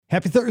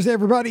Happy Thursday,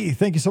 everybody.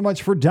 Thank you so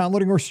much for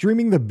downloading or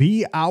streaming the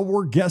Be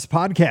Our Guest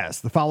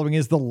podcast. The following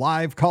is the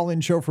live call-in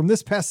show from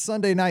this past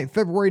Sunday night,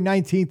 February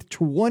 19th,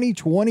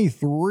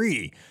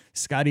 2023.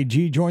 Scotty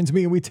G joins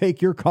me and we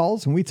take your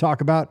calls and we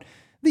talk about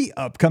the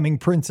upcoming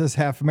Princess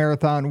Half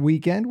Marathon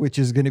weekend, which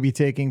is going to be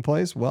taking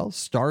place, well,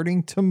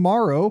 starting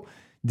tomorrow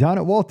down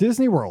at Walt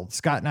Disney World.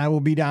 Scott and I will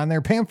be down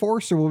there. Pam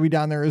Forrester will be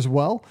down there as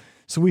well.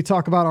 So we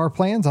talk about our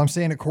plans. I'm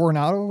staying at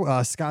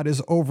Coronado. Scott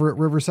is over at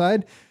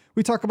Riverside.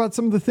 We talk about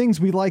some of the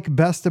things we like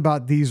best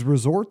about these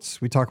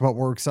resorts. We talk about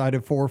what we're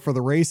excited for the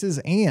races,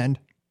 and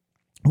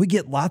we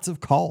get lots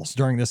of calls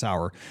during this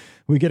hour.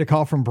 We get a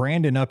call from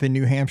Brandon up in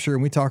New Hampshire,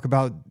 and we talk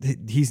about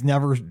he's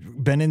never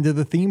been into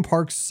the theme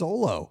park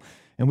solo,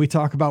 and we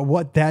talk about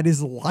what that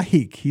is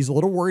like. He's a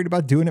little worried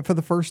about doing it for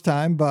the first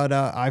time, but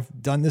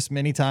I've done this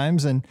many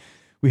times, and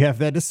we have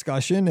that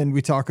discussion, and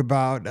we talk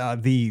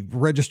about the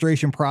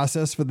registration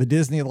process for the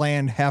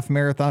Disneyland Half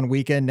Marathon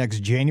weekend next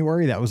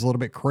January. That was a little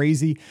bit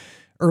crazy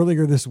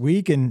earlier this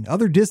week, and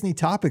other Disney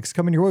topics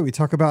coming your way. We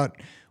talk about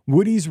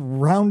Woody's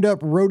Roundup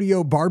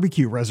Rodeo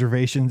barbecue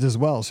reservations as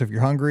well. So if you're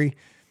hungry,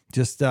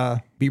 just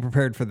be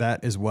prepared for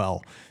that as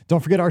well. Don't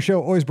forget, our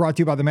show always brought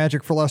to you by the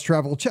Magic for Less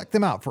Travel. Check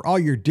them out for all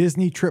your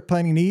Disney trip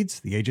planning needs.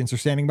 The agents are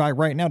standing by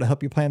right now to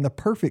help you plan the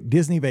perfect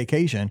Disney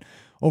vacation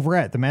over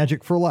at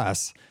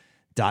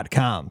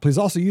themagicforless.com. Please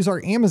also use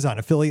our Amazon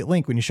affiliate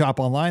link when you shop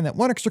online. That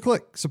one extra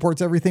click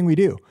supports everything we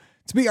do.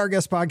 It's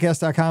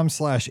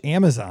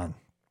beourguestpodcast.com/Amazon.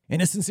 And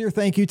a sincere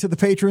thank you to the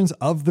patrons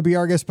of the Be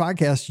Our Guest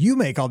podcast. You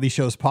make all these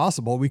shows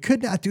possible. We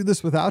could not do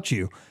this without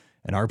you.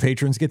 And our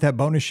patrons get that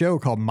bonus show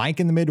called Mike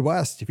in the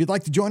Midwest. If you'd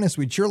like to join us,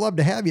 we'd sure love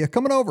to have you.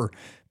 Coming over,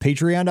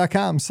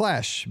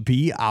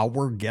 patreon.com/Be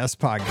Our Guest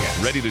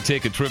podcast. Ready to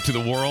take a trip to the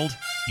world?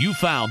 You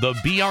found the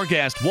Be Our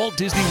Guest Walt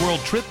Disney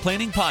World Trip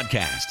Planning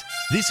Podcast.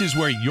 This is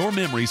where your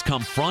memories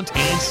come front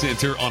and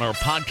center on our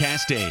podcast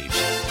stage.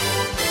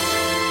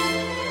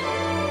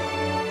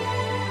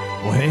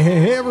 Well,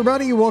 hey,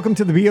 everybody. Welcome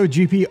to the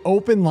BOGP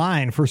Open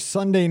Line for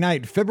Sunday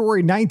night,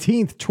 February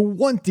 19th,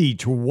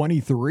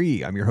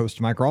 2023. I'm your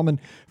host, Mike Rallman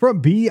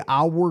from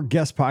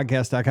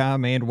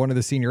BeOurGuestPodcast.com and one of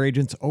the senior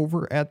agents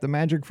over at the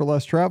Magic for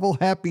Less Travel.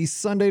 Happy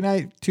Sunday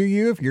night to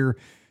you. If you're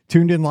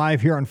tuned in live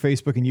here on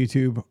Facebook and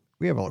YouTube,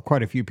 we have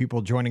quite a few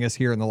people joining us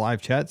here in the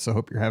live chat, so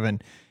hope you're having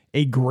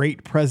a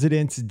great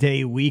President's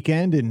Day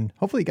weekend, and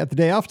hopefully you got the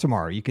day off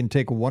tomorrow. You can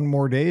take one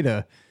more day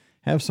to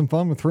have some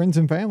fun with friends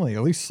and family,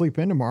 at least sleep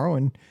in tomorrow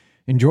and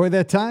enjoy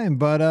that time.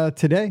 But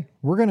today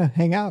we're going to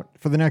hang out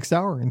for the next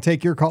hour and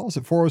take your calls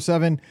at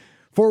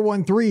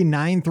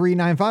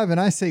 407-413-9395.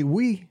 And I say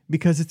we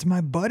because it's my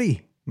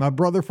buddy, my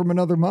brother from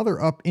another mother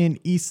up in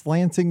East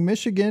Lansing,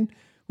 Michigan.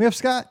 We have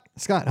Scott.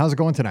 Scott, how's it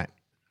going tonight?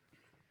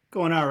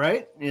 Going all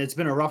right. It's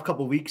been a rough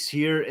couple weeks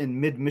here in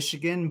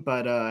mid-Michigan,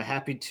 but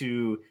happy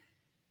to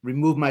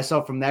remove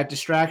myself from that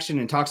distraction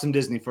and talk some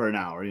Disney for an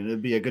hour.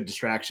 It'd be a good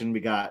distraction.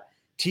 We got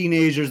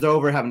teenagers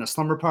over having a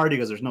slumber party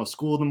because there's no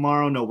school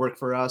tomorrow, no work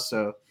for us.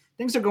 So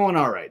things are going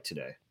all right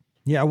today.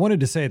 Yeah, I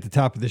wanted to say at the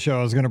top of the show,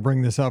 I was going to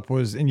bring this up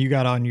and you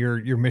got on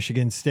your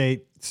Michigan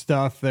State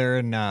stuff there.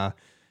 And,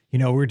 we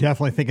were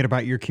definitely thinking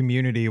about your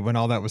community when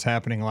all that was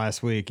happening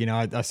last week.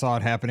 I saw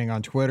it happening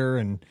on Twitter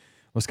and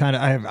was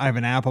I have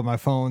an app on my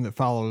phone that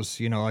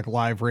follows, like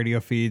live radio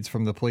feeds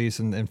from the police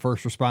and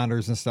first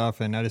responders and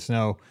stuff. And I just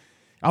know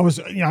I was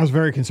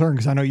very concerned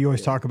because I know you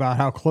always talk about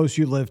how close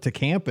you live to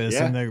campus,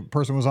 and the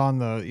person was on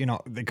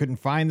they couldn't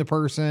find the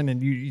person,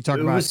 and you talk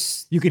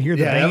about you could hear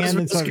the band. It was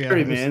and stuff.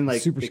 scary, man.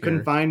 Like super they scary.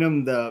 couldn't find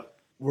him.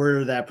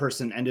 Where that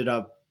person ended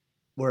up,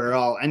 where it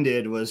all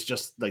ended was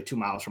just like 2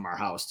 miles from our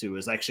house too. It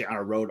was actually on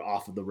a road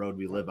off of the road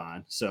we live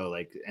on. So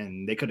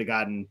and they could have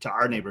gotten to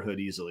our neighborhood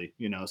easily,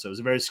 So it was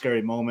a very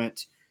scary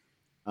moment.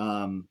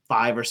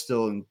 5 are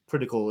still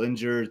critical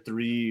injured.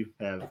 3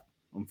 have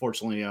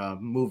unfortunately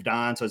moved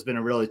on. So it's been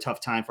a really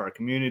tough time for our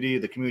community.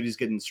 The community's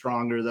getting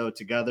stronger though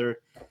together.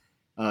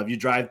 If you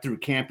drive through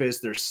campus,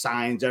 there's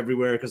signs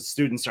everywhere because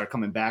students are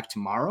coming back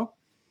tomorrow.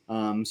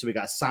 So we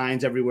got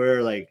signs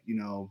everywhere,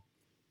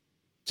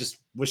 just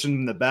wishing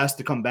them the best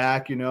to come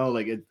back,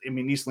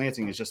 East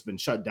Lansing has just been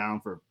shut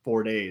down for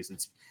 4 days.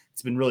 It's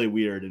been really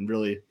weird and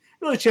really,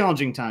 really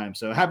challenging time.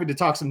 So happy to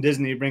talk some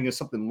Disney, bring us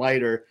something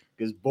lighter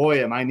because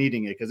boy, am I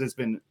needing it. Because it's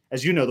been,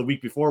 as you know, the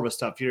week before was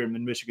tough here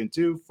in Michigan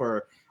too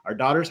for our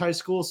daughter's high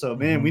school. So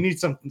man, we need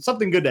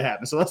something good to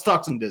happen. So let's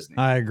talk some Disney.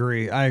 I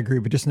agree.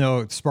 But just know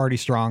it's Sparty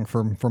strong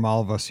from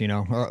all of us,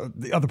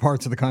 the other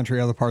parts of the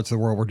country, other parts of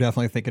the world. We're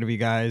definitely thinking of you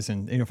guys.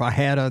 And if I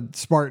had a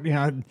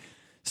Spartan,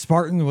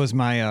 Spartan was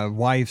my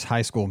wife's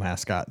high school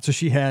mascot. So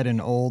she had an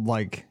old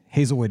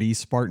Hazelwood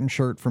East Spartan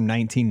shirt from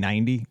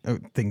 1990. Oh,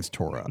 things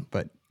tore up,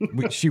 but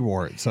she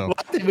wore it. So well,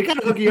 I think we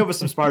gotta hook you up with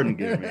some Spartan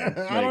gear, man.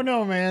 I don't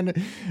know, man.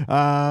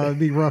 It'd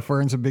be rough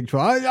wearing some Big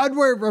 12. I'd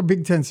wear a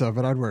Big 10 stuff,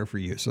 but I'd wear it for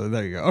you. So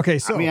there you go. Okay,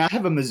 so I mean, I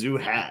have a Mizzou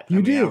hat.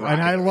 You do,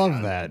 and I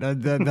love that.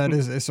 That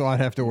is so. I'd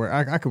have to wear.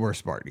 I could wear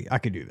Sparty. I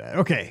could do that.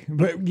 Okay,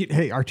 but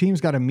hey, our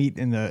team's got to meet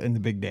in the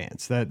big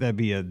dance. That'd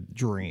be a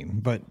dream.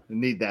 But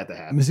need that to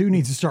happen. Mizzou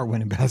needs to start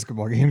winning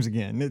basketball games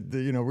again.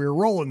 We were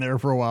rolling there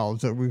for a while,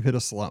 so we've hit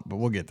a slump, but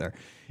we'll get there.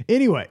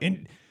 Anyway,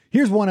 and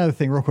here's one other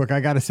thing, real quick.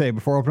 I got to say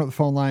before I open up the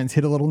phone lines,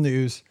 hit a little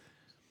news.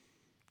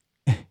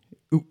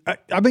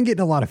 I've been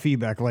getting a lot of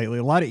feedback lately,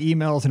 a lot of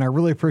emails, and I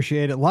really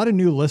appreciate it. A lot of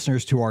new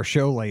listeners to our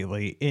show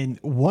lately. And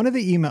one of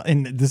the email,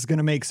 and this is going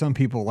to make some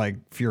people like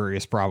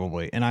furious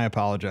probably, and I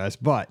apologize,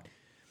 but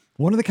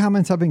one of the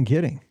comments I've been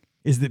getting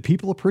is that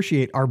people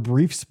appreciate our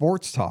brief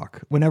sports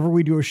talk whenever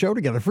we do a show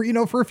together.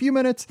 For a few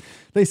minutes,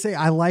 they say,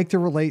 I like to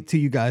relate to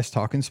you guys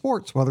talking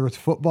sports, whether it's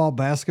football,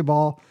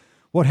 basketball,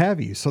 what have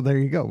you. So there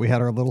you go. We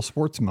had our little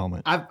sports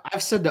moment.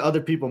 I've said to other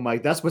people,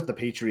 Mike, that's what the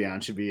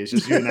Patreon should be. It's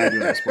just you and I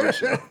doing a sports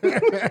show.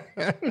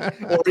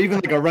 Or even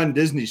like a Run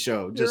Disney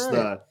show, just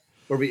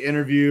where we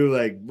interview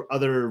like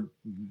other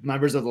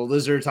members of the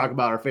Lizard, talk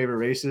about our favorite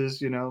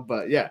races,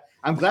 But yeah,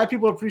 I'm glad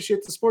people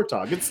appreciate the sport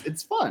talk.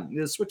 It's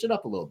fun. Switch it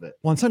up a little bit.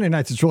 Well, on Sunday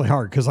nights, it's really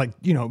hard because,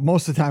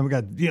 most of the time we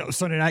got,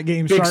 Sunday night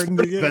games big starting.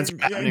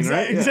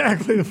 Right?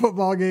 Exactly. The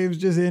football games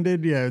just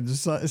ended. Yeah,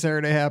 just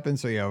Saturday happened.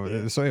 So,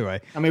 So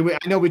anyway. I mean,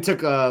 I know we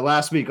took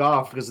last week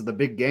off because of the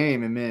big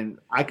game. And man,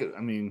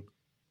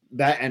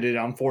 that ended,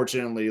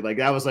 unfortunately. Like,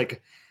 that was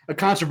like a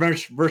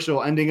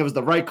controversial ending. It was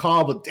the right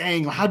call, but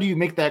dang, how do you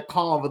make that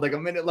call with like a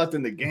minute left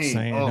in the game?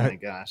 My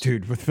gosh.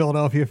 Dude, with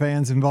Philadelphia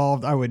fans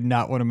involved, I would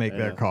not want to make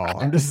that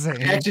call. I'm just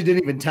saying. I actually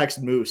didn't even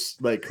text Moose,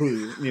 like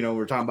who, we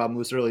were talking about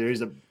Moose earlier. He's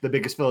the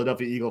biggest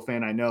Philadelphia Eagle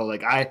fan I know.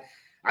 Like I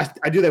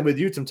do that with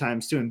you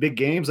sometimes too in big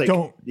games. Like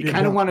you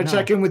kind of want to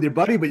check in with your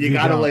buddy, but you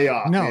got to lay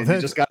off. No, you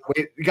just got to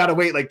wait. You got to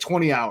wait like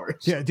 20 hours.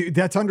 Yeah, dude,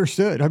 that's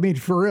understood. I mean,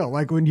 for real.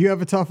 Like when you have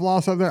a tough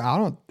loss up there,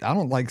 I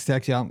don't like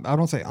text you. I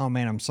don't say, "Oh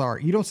man, I'm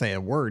sorry." You don't say a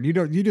word. You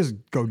just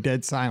go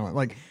dead silent.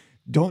 Like,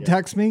 don't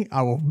text me.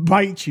 I will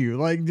bite you.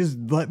 Like, just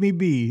let me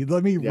be.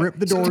 Let me rip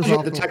the doors off. You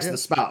have to text the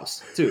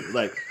spouse too,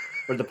 like,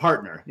 or the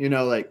partner.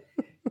 Like.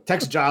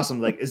 Text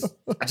Jocelyn, like,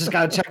 I just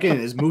got to check in.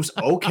 Is Moose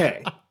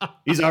okay?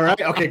 He's all right?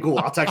 Okay, cool.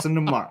 I'll text him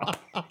tomorrow.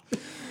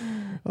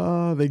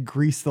 They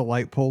grease the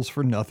light poles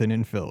for nothing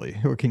in Philly.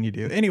 What can you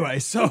do? Anyway,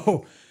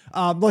 so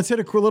let's hit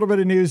a little bit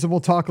of news and we'll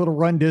talk a little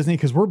Run Disney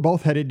because we're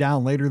both headed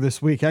down later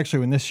this week.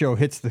 Actually, when this show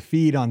hits the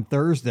feed on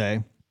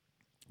Thursday,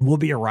 we'll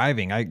be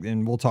arriving.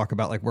 And we'll talk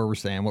about like where we're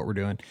staying, what we're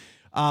doing.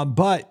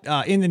 But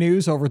in the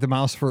news over at the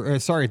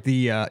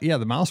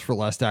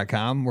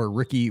mouseforless.com where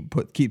Ricky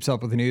keeps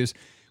up with the news.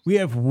 We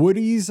have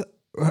Woody's,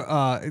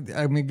 I'm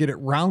going to get it,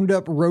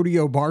 Roundup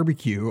Rodeo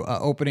Barbecue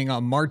opening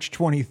on March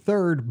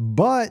 23rd,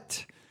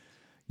 but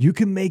you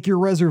can make your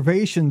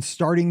reservations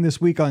starting this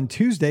week on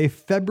Tuesday,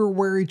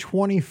 February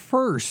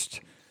 21st.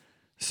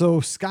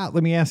 So, Scott,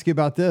 let me ask you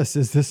about this.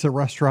 Is this a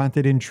restaurant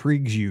that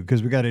intrigues you?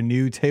 Because we got a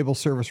new table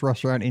service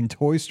restaurant in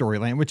Toy Story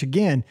Land, which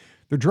again,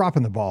 they're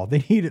dropping the ball.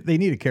 They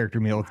need a character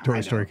meal with Toy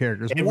Story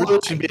characters. It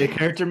really should be a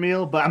character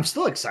meal, but I'm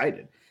still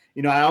excited.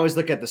 I always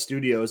look at the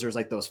studios. There's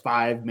like those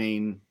 5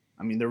 main,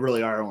 there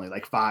really are only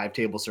like 5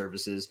 table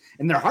services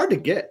and they're hard to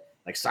get.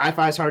 Like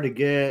Sci-Fi is hard to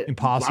get.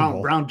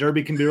 Impossible. Brown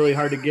Derby can be really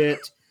hard to get,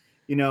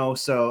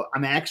 so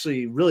I'm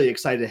actually really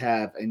excited to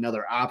have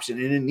another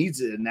option and it needs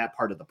it in that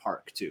part of the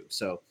park too.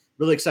 So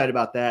really excited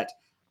about that.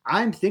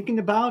 I'm thinking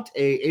about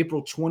a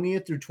April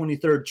 20th through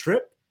 23rd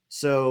trip.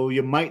 So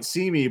you might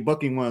see me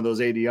booking one of those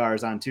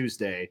ADRs on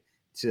Tuesday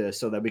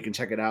so that we can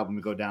check it out when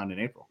we go down in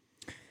April.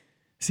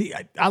 See,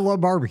 I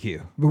love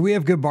barbecue, but we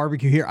have good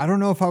barbecue here. I don't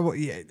know if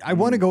I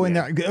want to go in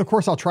there. Of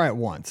course, I'll try it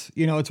once.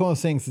 It's one of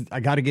those things I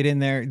got to get in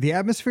there. The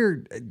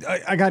atmosphere,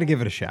 I got to give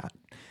it a shot.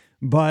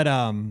 But,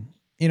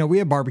 we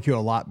have barbecue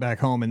a lot back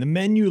home, and the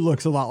menu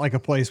looks a lot like a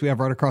place we have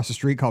right across the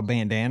street called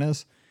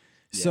Bandanas.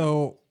 Yeah.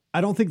 So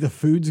I don't think the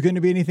food's going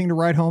to be anything to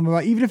write home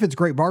about, even if it's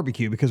great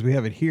barbecue because we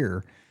have it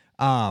here.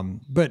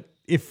 But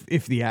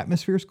if the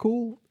atmosphere is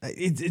cool,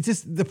 it's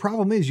just the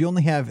problem is you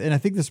only have, and I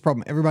think this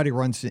problem everybody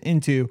runs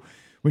into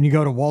when you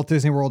go to Walt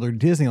Disney World or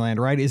Disneyland,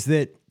 right, is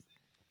that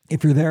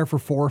if you're there for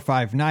 4 or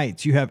 5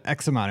 nights, you have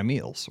X amount of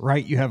meals,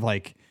 right? You have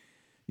like,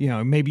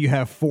 maybe you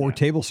have 4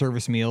 table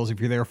service meals if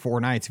you're there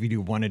 4 nights, if you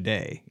do 1 a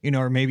day,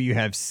 or maybe you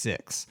have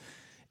 6.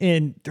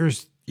 And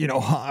there's,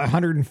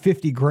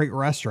 150 great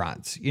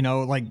restaurants,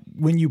 like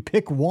when you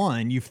pick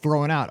one, you've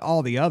thrown out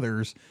all the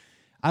others.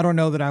 I don't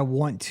know that I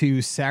want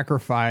to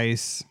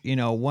sacrifice,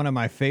 one of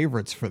my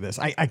favorites for this.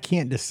 I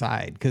can't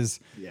decide because,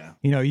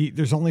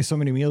 there's only so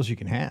many meals you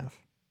can have.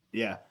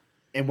 Yeah.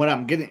 And what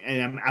I'm getting,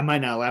 and I might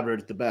not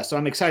elaborate the best, so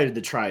I'm excited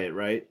to try it,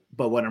 right?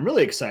 But what I'm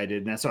really excited,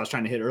 and that's what I was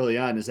trying to hit early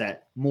on, is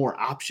that more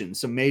options.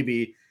 So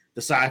maybe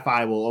the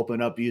Sci-Fi will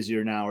open up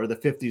easier now, or the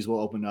 50s will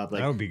open up.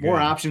 Like more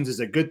options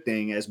is a good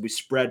thing as we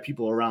spread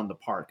people around the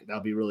park.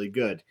 That'll be really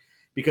good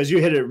because you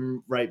hit it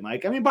right,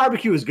 Mike.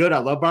 Barbecue is good. I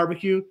love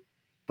barbecue,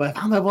 But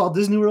if I'm at Walt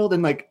Disney World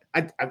and like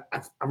I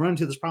run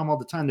into this problem all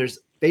the time. There's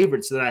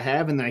favorites that I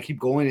have, and then I keep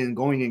going and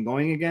going and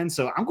going again.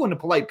 So I'm going to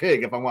Polite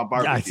Pig if I want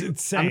barbecue. Yeah, it's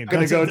insane. I'm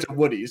going to go to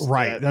Woody's.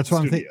 Right. That's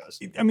what I'm thinking.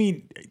 I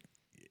mean,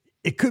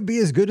 it could be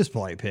as good as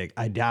Polite Pig.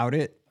 I doubt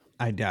it.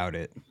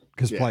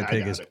 Because Polite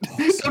Pig is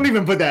awesome. Don't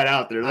even put that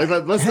out there. Like,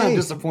 let's not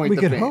disappoint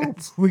the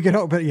fans. We could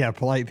hope, but yeah,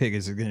 Polite Pig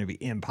is going to be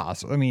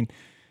impossible. I mean,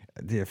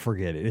 yeah,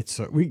 forget it.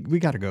 It's we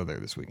got to go there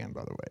this weekend,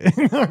 by the way.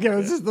 Okay,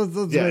 let's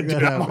make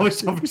that happen. I'm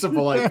always for some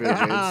Polite Pig.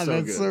 Man.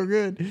 That's so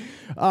good.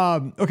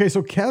 Okay,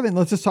 so Kevin,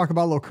 let's just talk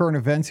about a little current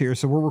events here.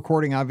 So we're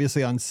recording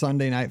obviously on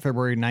Sunday night,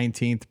 February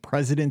 19th,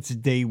 President's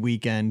Day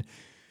weekend.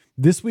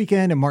 This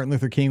weekend and Martin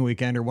Luther King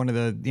weekend are one of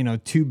the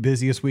two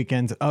busiest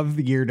weekends of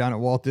the year down at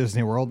Walt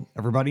Disney World.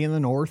 Everybody in the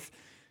north,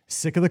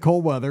 sick of the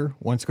cold weather,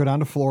 wants to go down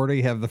to Florida.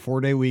 You have the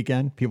 4-day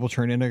weekend. People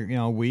turn in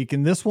a week,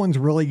 and this one's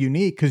really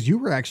unique because you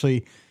were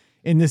actually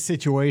in this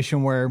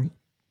situation where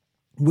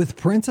with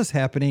Princess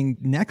happening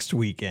next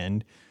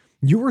weekend,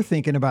 you were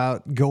thinking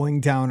about going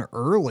down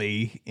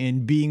early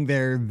and being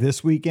there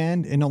this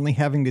weekend and only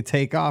having to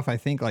take off, I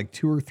think, like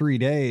 2 or 3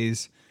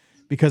 days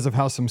because of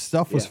how some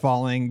stuff was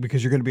falling,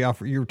 because you're going to be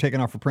off, you're taking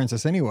off for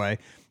Princess anyway.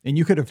 And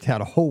you could have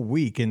had a whole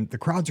week, and the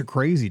crowds are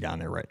crazy down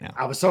there right now.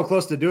 I was so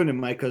close to doing it,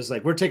 Mike, because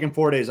like we're taking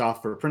 4 days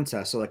off for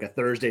Princess. So like a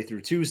Thursday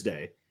through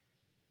Tuesday.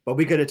 But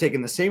we could have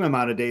taken the same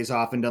amount of days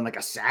off and done like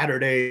a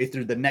Saturday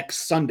through the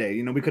next Sunday.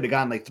 We could have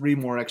gotten like 3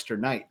 more extra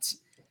nights.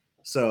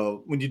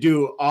 So when you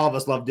do, all of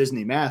us love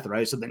Disney math,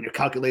 right? So then you're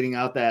calculating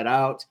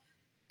out.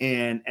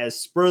 And as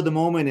spur of the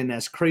moment and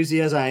as crazy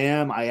as I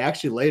am, I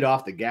actually laid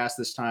off the gas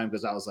this time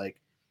because I was like,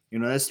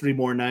 that's 3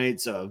 more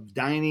nights of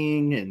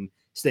dining and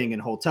staying in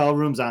hotel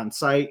rooms on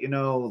site.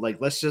 Like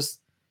let's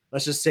just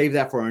save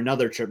that for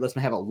another trip. Let's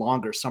have a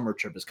longer summer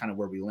trip is kind of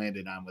where we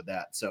landed on with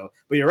that. So,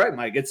 but you're right,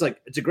 Mike. It's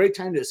a great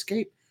time to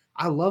escape.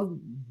 I love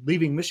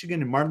leaving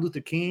Michigan and Martin Luther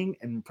King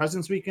and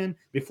President's Weekend.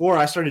 Before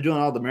I started doing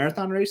all the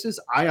marathon races,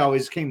 I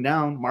always came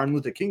down Martin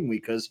Luther King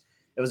week because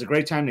it was a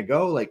great time to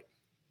go. Like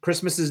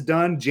Christmas is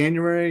done,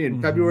 January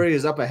and February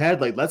is up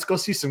ahead. Like, let's go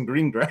see some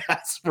green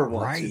grass for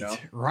once.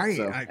 Right.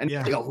 So,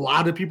 a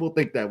lot of people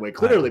think that way,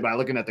 clearly by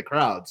looking at the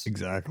crowds.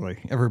 Exactly.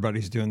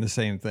 Everybody's doing the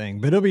same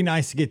thing, but it'll be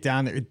nice to get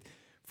down there.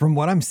 From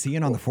what I'm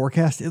seeing on the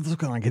forecast, it's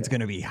looking like it's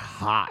going to be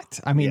hot.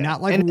 I mean,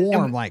 not like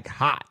warm, like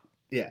hot.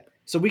 Yeah.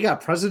 So we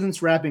got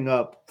Presidents wrapping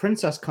up,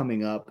 Princess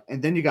coming up,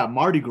 and then you got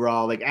Mardi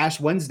Gras, like Ash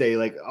Wednesday,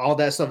 like all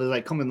that stuff is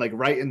like coming like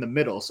right in the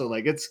middle. So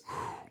like it's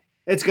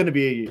going to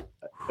be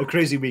a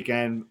crazy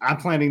weekend. I'm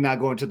planning not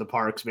going to the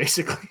parks.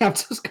 Basically, I'm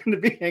just going to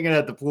be hanging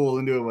at the pool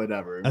and doing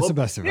whatever. That's the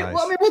best advice.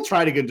 Well, I mean, we'll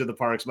try to get into the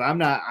parks, but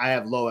I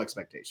have low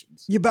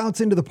expectations. You bounce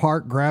into the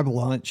park, grab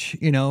lunch,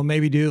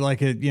 maybe do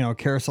like a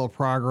carousel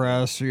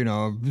progress, spin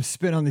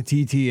on the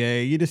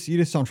TTA. You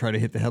just don't try to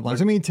hit the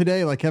headlines. I mean,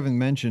 today, like Kevin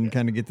mentioned,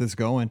 kind of get this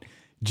going.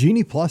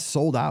 Genie Plus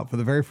sold out for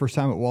the very first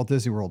time at Walt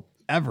Disney World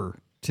ever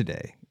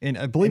today. And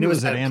I believe it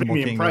was at Animal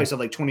Kingdom. Price of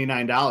like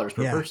 $29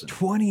 per person.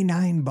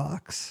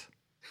 $29.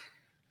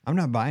 I'm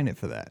not buying it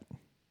for that.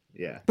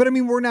 Yeah. But I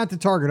mean, we're not the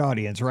target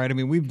audience, right? I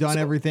mean, we've done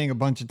everything a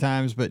bunch of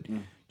times, but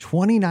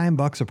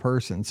 $29 a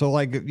person. So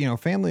like,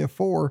 family of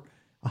 4,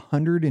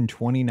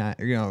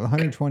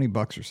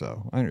 $120 or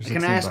so.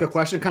 Can I ask a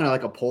question? Kind of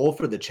like a poll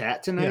for the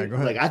chat tonight? Yeah, go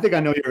ahead. Like, I think I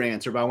know your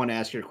answer, but I want to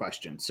ask your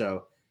question.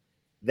 So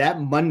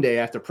that Monday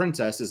after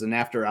Princess is an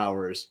after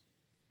hours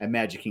at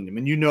Magic Kingdom.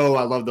 And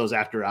I love those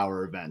after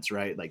hour events,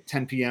 right? Like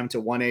 10 p.m.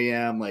 to 1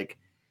 a.m., like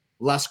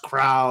less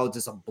crowds.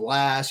 It's a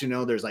blast.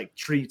 There's like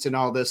treats and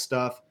all this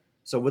stuff.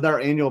 So with our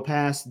annual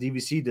pass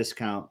DVC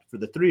discount for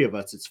the 3 of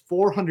us, it's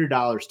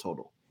 $400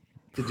 total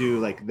to do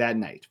like that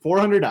night.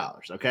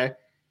 $400. Okay.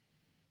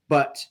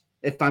 But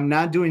if I'm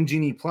not doing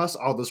Genie Plus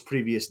all those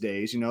previous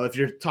days, if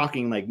you're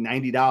talking like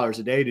 $90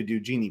 a day to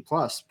do Genie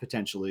Plus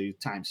potentially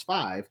times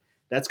 5,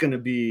 that's going to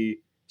be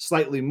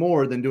slightly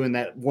more than doing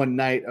that one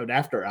night of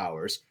after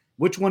hours.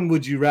 Which one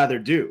would you rather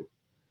do?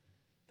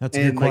 That's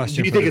a good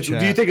question. Do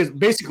you think it's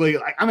basically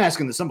like, I'm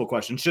asking the simple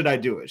question. Should I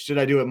do it? Should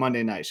I do it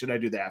Monday night? Should I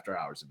do the after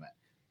hours event?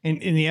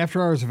 And the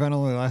after hours event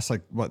only lasts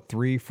like what,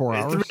 3-4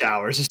 hours? 3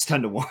 hours. It's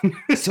 10 to 1.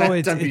 So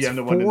it's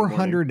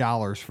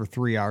 $400 for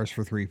 3 hours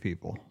for 3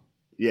 people.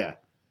 Yeah.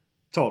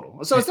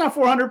 Total. So it's not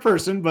 400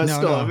 person, but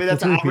still, I mean,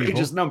 that's an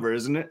outrageous number,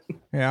 isn't it?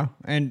 Yeah.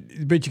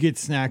 But you get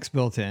snacks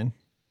built in.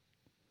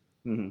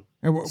 Mm-hmm.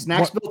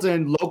 Snacks built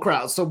in, low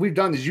crowd. So we've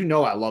done this.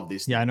 I love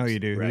these things. Yeah, I know you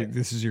do. Right?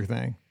 This is your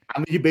thing. I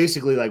mean, you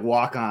basically like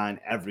walk on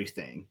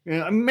everything.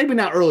 Maybe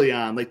not early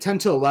on. Like 10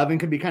 to 11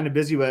 can be kind of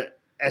busy, but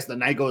as the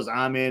night goes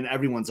on, man,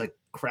 everyone's like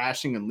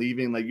crashing and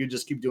leaving. Like you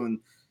just keep doing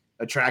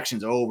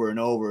attractions over and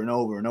over and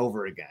over and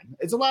over again.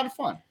 It's a lot of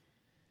fun.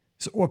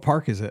 So what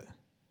park is it?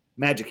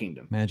 Magic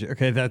Kingdom. Magic.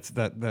 Okay, that's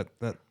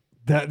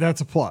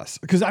a plus.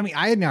 Because I mean,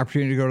 I had an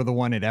opportunity to go to the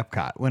one at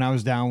Epcot when I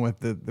was down with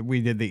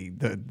we did the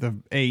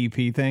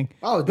AEP thing.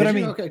 Oh, did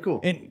you? Okay, cool.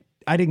 And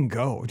I didn't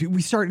go. Dude,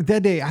 we started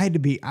that day.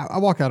 I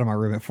walked out of my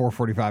room at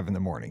 4:45 in the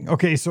morning.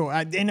 Okay, so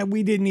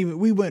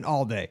we went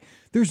all day.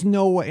 There's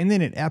no way. And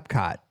then at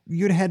Epcot,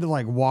 you'd had to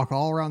like walk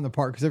all around the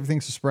park because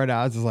everything's spread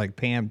out. It's just like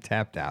Pam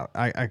tapped out.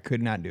 I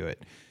could not do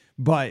it.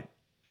 But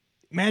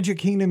Magic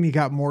Kingdom, you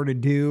got more to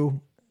do.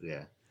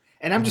 Yeah.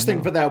 And I'm just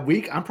thinking for that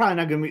week, I'm probably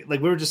not going to be,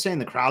 like we were just saying,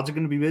 the crowds are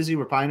going to be busy.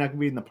 We're probably not going to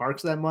be in the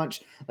parks that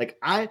much. Like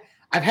I've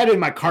had it in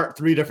my cart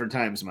 3 different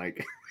times,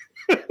 Mike.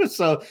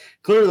 So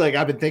clearly, like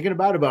I've been thinking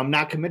about it, but I'm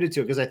not committed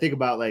to it because I think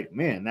about like,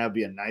 man, that would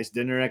be a nice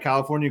dinner at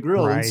California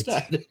Grill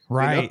instead.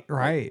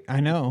 Right. I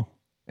know.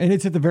 And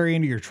it's at the very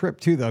end of your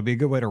trip too, though. It'd be a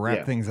good way to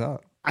wrap things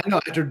up. I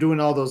know after doing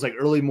all those like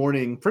early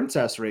morning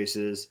princess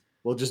races,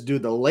 we'll just do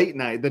the late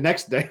night. The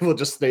next day, we'll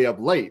just stay up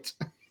late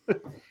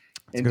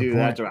and do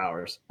that after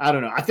hours. I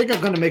don't know. I think I'm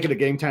going to make it a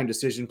game time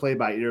decision, play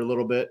by ear a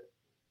little bit.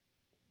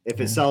 If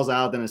it sells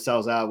out, then it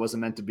sells out. It wasn't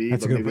meant to be.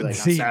 But maybe like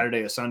on Saturday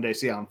or Sunday,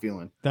 see how I'm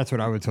feeling. That's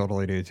what I would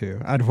totally do too.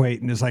 I'd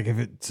wait and just like if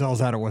it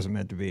sells out, it wasn't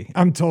meant to be.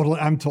 I'm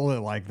totally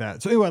like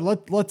that. So anyway,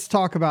 let's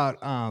talk about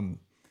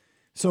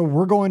so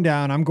we're going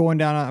down. I'm going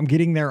down. I'm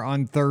getting there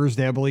on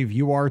Thursday. I believe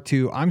you are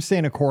too. I'm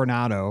staying at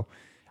Coronado.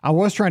 I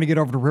was trying to get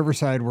over to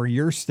Riverside where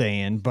you're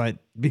staying, but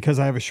because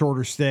I have a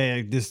shorter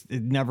stay,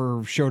 it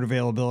never showed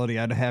availability.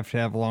 I'd have to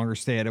have a longer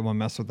stay. I didn't want to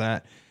mess with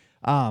that.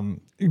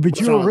 But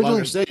you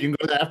originally say you can go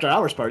to the after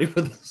hours party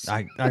with us.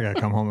 I gotta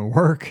come home and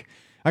work.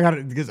 I got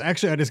it because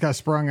actually I just got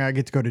sprung. I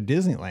get to go to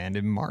Disneyland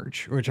in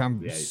March, which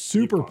I'm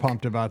super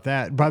pumped about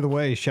that. By the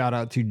way, shout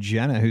out to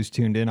Jenna who's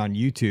tuned in on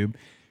YouTube,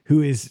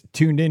 who is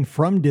tuned in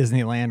from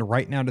Disneyland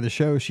right now to the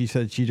show. She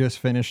said she just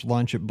finished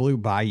lunch at Blue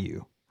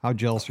Bayou. How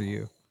jealous are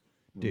you,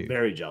 dude?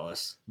 Very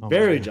jealous.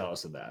 Very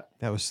jealous of that.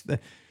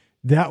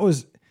 That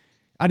was.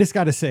 I just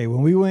got to say,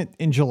 when we went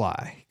in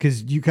July,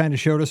 because you kind of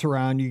showed us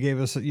around, you gave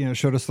us,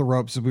 showed us the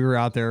ropes as we were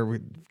out there. God,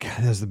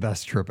 that was the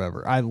best trip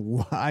ever.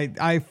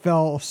 I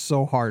fell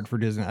so hard for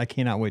Disney. I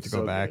cannot wait to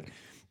go back. Good.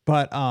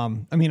 But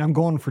I'm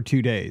going for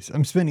 2 days.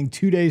 I'm spending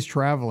 2 days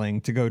traveling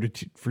to go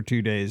for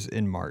 2 days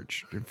in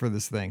March for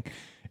this thing.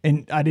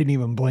 And I didn't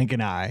even blink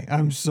an eye.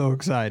 I'm so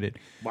excited.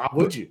 Why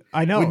would you?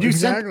 I know.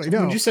 Exactly.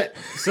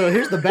 So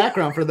here's the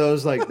background for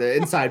those, like the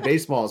inside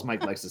baseball, as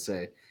Mike likes to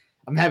say.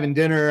 I'm having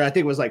dinner. I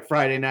think it was like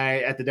Friday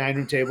night at the dining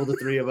room table, the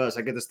 3 of us.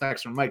 I get this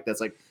text from Mike that's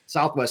like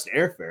Southwest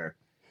airfare.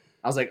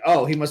 I was like,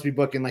 oh, he must be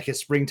booking like his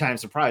springtime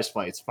surprise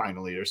flights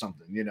finally or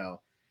something,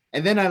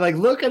 And then I like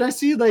look and I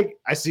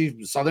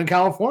see Southern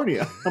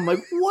California. I'm like,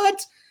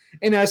 what?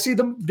 And I see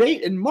the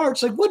date in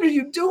March. Like, what are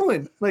you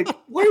doing? Like,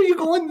 where are you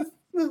going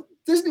to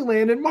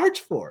Disneyland in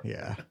March for?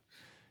 Yeah.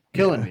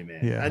 Killing me,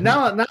 man. Yeah. And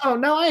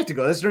now I have to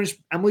go. That's during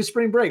Emily's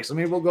spring break. So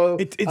maybe we'll go up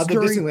to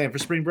Disneyland for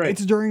spring break.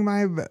 It's during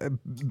my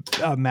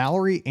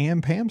Mallory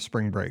and Pam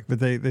spring break, but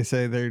they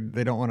say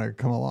they don't want to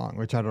come along,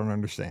 which I don't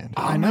understand.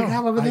 Oh, I know.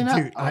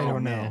 I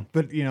don't know.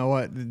 But you know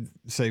what?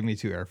 Save me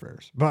 2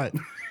 airfares. But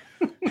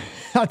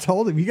I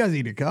told him, you guys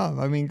need to come.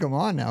 I mean, come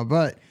on now.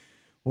 But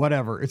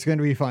whatever. It's going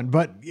to be fun.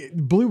 But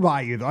Blue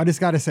Bayou, though, I just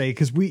got to say,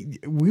 because we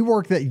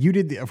work that you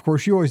did. Of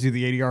course, you always do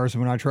the ADRs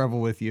when I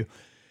travel with you.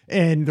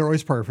 And they're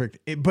always perfect.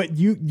 But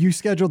you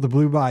scheduled the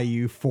Blue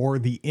Bayou for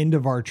the end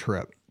of our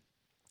trip.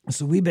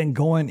 So we've been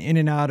going in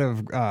and out of,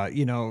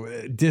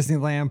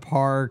 Disneyland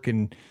Park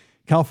and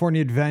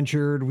California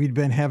Adventure. We'd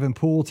been having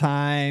pool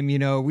time.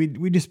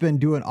 We just been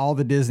doing all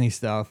the Disney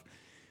stuff.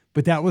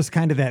 But that was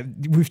kind of that.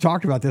 We've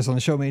talked about this on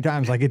the show many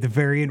times. Like at the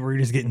very end, where you're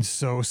just getting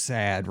so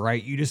sad,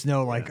 right? You just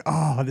know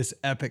this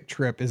epic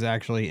trip is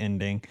actually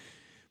ending.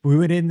 We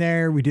went in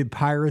there, we did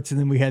Pirates, and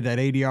then we had that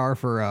ADR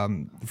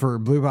for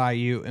Blue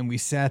Bayou, and we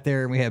sat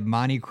there and we had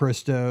Monte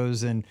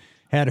Cristos and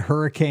had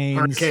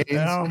hurricanes.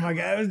 Oh my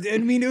God.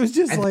 It was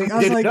just like, I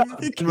was like,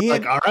 we're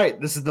like, all right,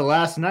 this is the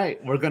last night.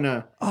 It's going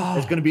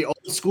to be old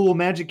school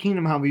Magic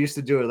Kingdom, how we used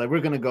to do it. Like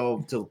we're going to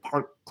go till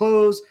park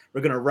close.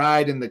 We're going to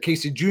ride in the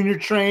Casey Jr.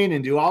 train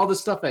and do all this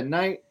stuff at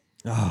night.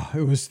 Oh,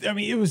 it was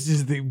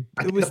just the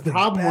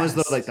problem best.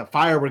 was the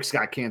fireworks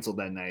got canceled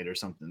that night or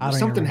something.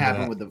 Something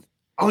happened with the,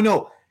 oh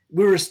no.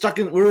 We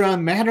were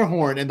on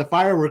Matterhorn and the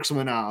fireworks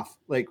went off.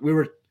 Like we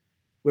were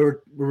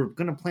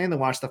going to plan to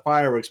watch the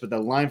fireworks, but the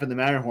line from the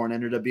Matterhorn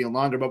ended up being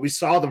longer, but we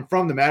saw them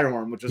from the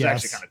Matterhorn, which was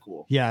actually kind of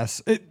cool.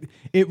 Yes.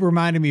 It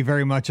reminded me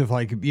very much of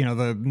like,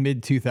 the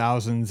mid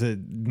 2000s at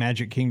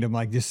Magic Kingdom,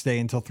 like just stay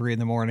until 3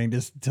 a.m.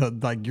 just to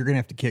like, you're going to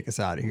have to kick us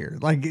out of here.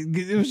 Like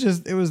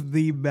it was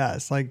the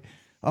best. Like,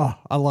 oh,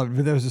 I loved it.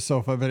 But that was just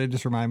so fun. But it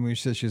just reminded me when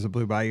she said she's a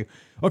Blue Bayou.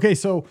 Okay.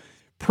 So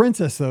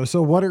Princess though.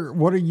 So what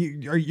are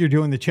you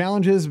doing the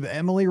challenges?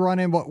 Emily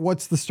running?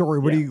 What's the story?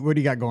 What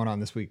do you got going on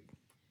this week?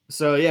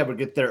 So we'll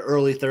get there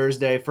early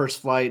Thursday,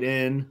 first flight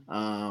in.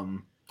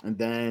 And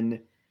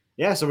then,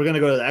 so we're going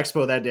to go to the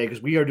expo that day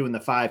because we are doing the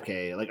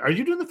 5K. Like, are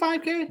you doing the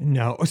 5K?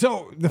 No.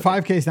 So the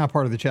 5K is not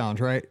part of the challenge,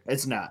 right?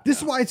 It's not. This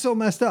is why it's so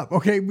messed up.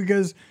 Okay.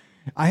 Because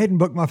I hadn't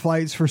booked my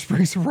flights for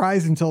Spring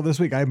Surprise until this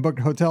week. I hadn't booked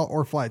hotel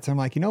or flights. I'm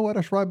like, you know what?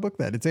 I should probably book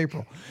that. It's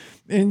April.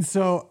 And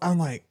so I'm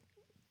like,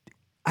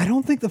 I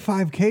don't think the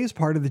 5K is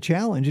part of the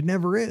challenge. It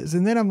never is.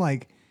 And then I'm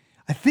like,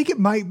 I think it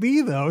might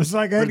be though. It's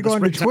like I had to go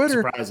onto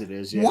Twitter. Surprise it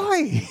is. Yeah.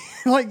 Why?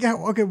 Like,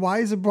 okay, why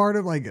is it part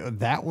of like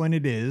that one?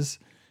 It is.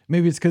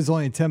 Maybe it's because it's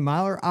only a 10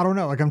 miler. I don't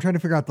know. Like, I'm trying to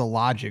figure out the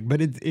logic,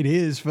 but it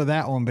is for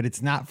that one, but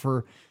it's not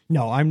for,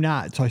 no, I'm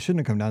not. So I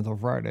shouldn't have come down until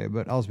Friday,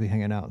 but I'll just be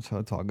hanging out. So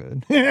it's all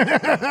good.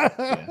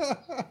 Yeah.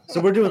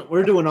 So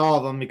we're doing all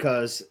of them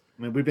because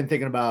I mean, we've been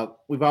thinking about,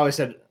 we've always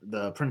said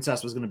the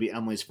Princess was going to be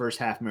Emily's first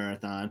half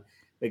marathon.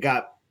 It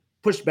got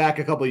pushed back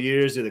a couple of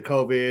years due to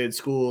COVID,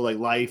 school, like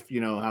life, you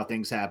know, how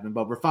things happen,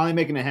 but we're finally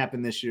making it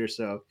happen this year.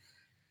 So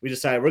we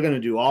decided we're going to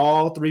do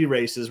all 3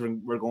 races.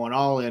 We're going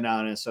all in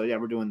on it. So yeah,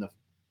 we're doing the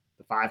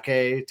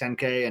 5K,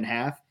 10K, and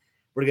half.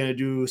 We're going to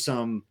do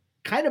some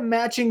kind of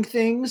matching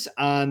things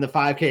on the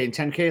 5K and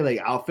 10K, like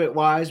outfit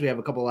wise. We have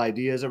a couple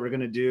ideas that we're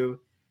going to do.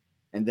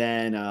 And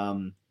then,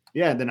 and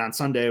then on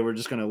Sunday, we're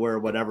just going to wear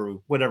whatever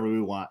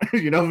we want.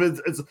 You know, if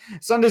it's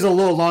Sunday's a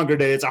little longer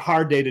day. It's a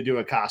hard day to do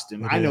a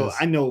costume. I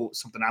know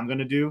something I'm going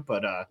to do,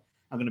 but I'm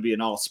going to be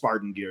in all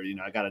Spartan gear. You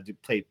know, I got to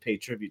pay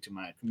tribute to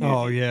my community.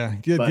 Oh yeah.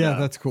 But, yeah.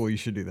 That's cool. You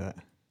should do that.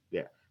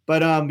 Yeah.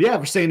 But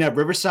we're staying at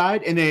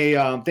Riverside,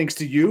 and thanks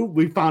to you,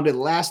 we found it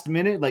last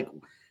minute. Like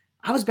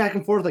I was back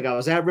and forth. Like I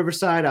was at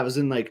Riverside. I was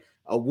in like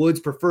a Woods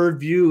preferred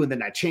view, and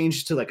then I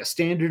changed to like a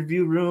standard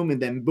view room,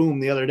 and then boom,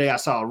 the other day I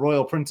saw a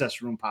Royal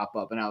Princess room pop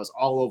up, and I was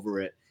all over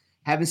it.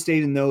 Haven't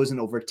stayed in those in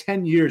over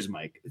 10 years,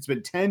 Mike. It's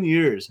been 10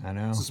 years I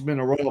know. since it's been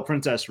a Royal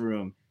Princess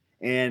room,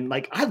 and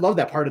like I love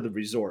that part of the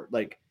resort.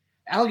 Like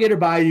Alligator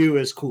Bayou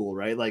is cool,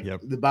 right? Like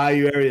the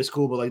Bayou area is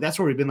cool, but like that's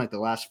where we've been like the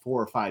last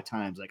 4 or 5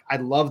 times. Like I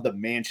love the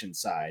mansion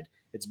side.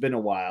 It's been a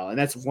while, and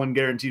that's one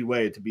guaranteed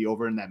way to be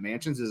over in that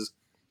mansions is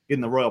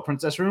in the Royal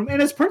Princess room,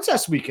 and it's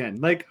Princess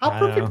Weekend. Like how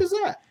perfect is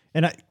that?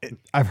 And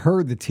I've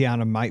heard that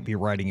Tiana might be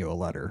writing you a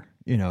letter,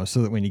 you know,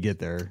 so that when you get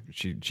there,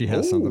 she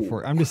has something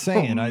for it. I'm just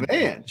saying.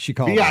 She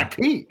called VIP.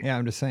 Me. Yeah,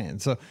 I'm just saying.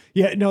 So,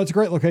 yeah, no, it's a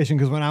great location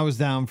because when I was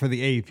down for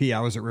the AEP, I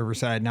was at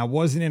Riverside, and I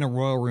wasn't in a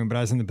Royal room, but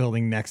I was in the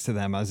building next to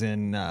them. I was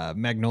in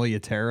Magnolia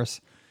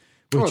Terrace.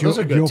 Which those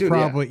are good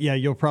too,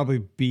 you'll probably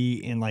be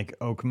in like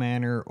Oak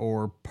Manor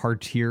or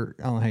Partier.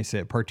 I don't know how you say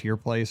it, Partier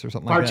Place or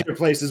something like that. Partier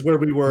Place is where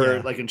we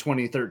were like in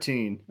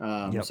 2013.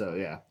 So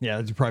yeah,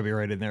 it's probably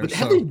right in there. But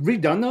have they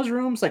redone those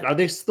rooms? Like, are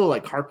they still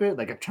like carpet?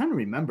 Like, I'm trying to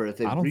remember if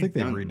they. I don't think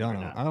they've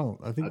redone them.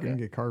 I think we can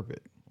get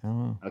carpet. I don't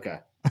know. Okay,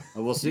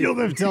 well, we'll see. You'll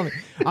have to tell me.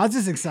 I was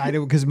just excited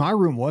because my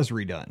room was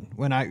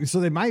redone so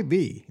they might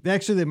be. They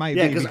might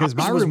be because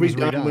my room was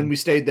redone when we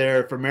stayed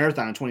there for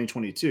Marathon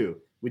 2022.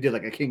 We did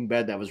like a king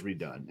bed that was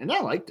redone, and I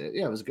liked it.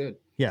 Yeah, it was good.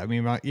 Yeah, I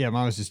mean, mine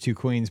was just 2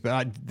 queens,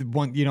 but the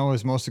one, you know,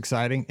 was most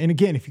exciting. And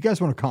again, if you guys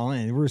want to call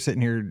in, we're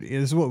sitting here. This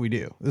is what we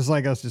do. This is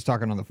like us just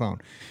talking on the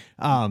phone.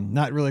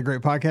 Not really a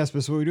great podcast, but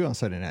it's what we do on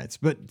Sunday nights.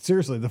 But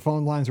seriously, the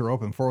phone lines are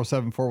open,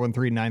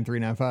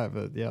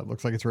 407-413-9395. Yeah, it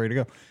looks like it's ready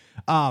to go.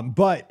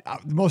 But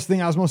the most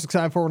thing I was most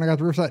excited for when I got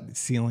the Riverside,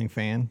 ceiling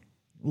fan.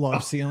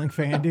 Love ceiling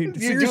fan, dude.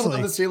 Seriously. You do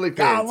love the ceiling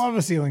fan. I love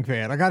a ceiling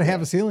fan. I got to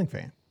have a ceiling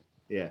fan.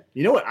 Yeah.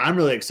 You know what I'm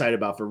really excited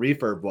about for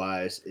refurb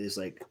wise is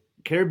like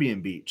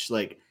Caribbean Beach.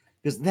 Like,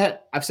 because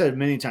that I've said it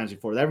many times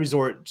before, that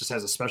resort just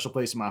has a special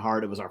place in my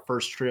heart. It was our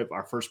first trip,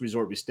 our first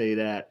resort we stayed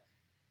at.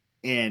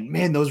 And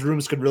man, those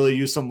rooms could really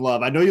use some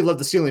love. I know you love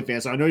the ceiling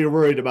fan, so I know you're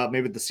worried about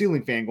maybe the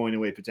ceiling fan going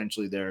away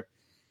potentially there.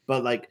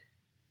 But like,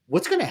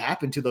 what's going to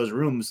happen to those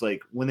rooms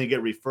like when they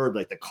get refurbed,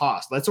 like the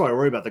cost? That's why I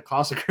worry about the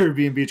cost of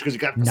Caribbean Beach because you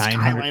got the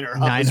Skyliner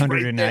hub.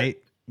 $900 a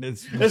night.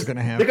 It's going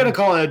to happen. They're going to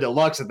call it a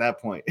deluxe at that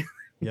point.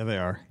 Yeah, they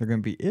are. They're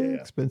going to be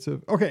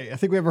expensive. Okay, I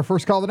think we have our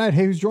first call tonight.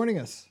 Hey, who's joining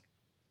us?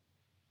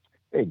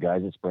 Hey,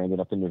 guys, it's Brandon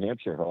up in New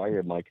Hampshire. How are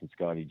you, Mike and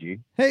Scotty G?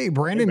 Hey,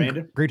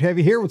 Brandon. Great to have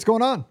you here. What's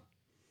going on?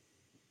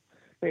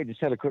 Hey,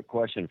 just had a quick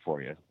question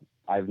for you.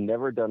 I've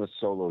never done a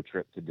solo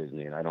trip to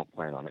Disney, and I don't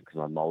plan on it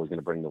because I'm always going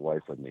to bring the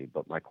wife with me.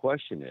 But my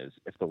question is,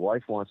 if the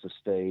wife wants to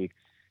stay,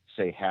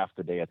 say, half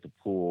the day at the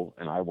pool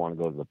and I want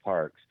to go to the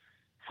parks,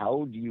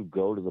 how do you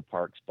go to the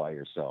parks by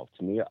yourself?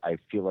 To me, I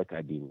feel like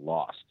I'd be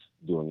lost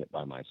doing it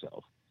by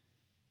myself.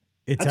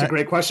 That's a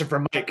great question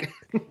for Mike.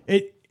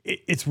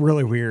 It's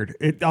really weird.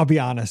 I'll be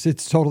honest.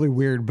 It's totally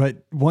weird.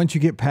 But once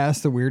you get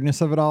past the weirdness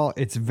of it all,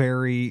 it's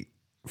very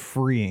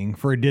freeing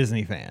for a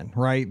Disney fan,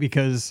 right?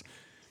 Because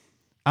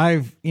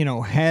I've,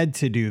 had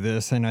to do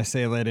this, and I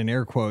say that in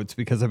air quotes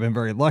because I've been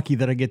very lucky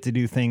that I get to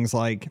do things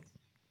like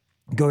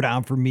go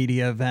down for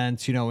media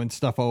events, when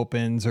stuff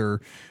opens,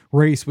 or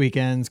race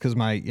weekends because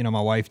my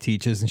wife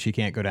teaches and she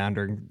can't go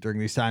down during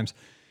these times.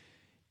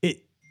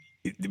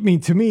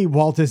 To me,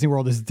 Walt Disney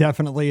World is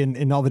definitely,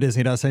 in all the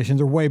Disney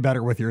destinations, are way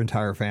better with your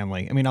entire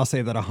family. I mean, I'll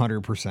say that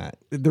 100%.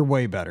 They're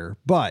way better.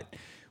 But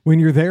when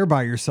you're there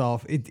by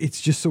yourself,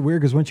 it's just so weird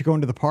because once you go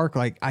into the park,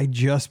 like I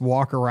just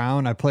walk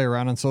around, I play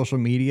around on social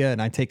media,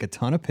 and I take a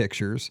ton of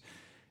pictures,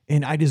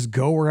 and I just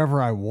go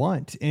wherever I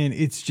want. And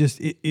it's just,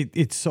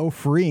 it's so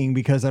freeing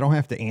because I don't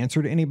have to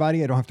answer to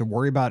anybody. I don't have to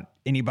worry about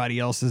anybody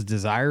else's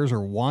desires or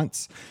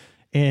wants.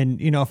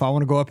 And, if I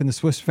want to go up in the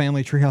Swiss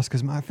Family Treehouse,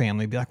 because my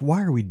family would be like,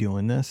 why are we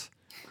doing this?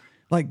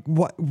 Like,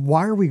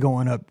 why are we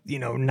going up,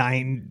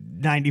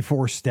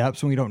 94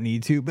 steps when we don't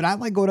need to? But I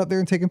like going up there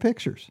and taking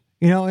pictures,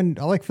 and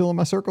I like filling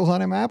my circles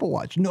on my Apple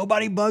Watch.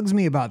 Nobody bugs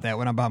me about that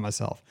when I'm by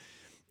myself.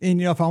 And,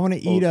 you know, if I want to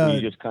eat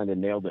you just kind of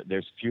nailed it.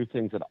 There's few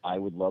things that I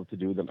would love to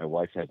do that my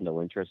wife has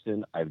no interest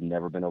in. I've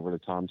never been over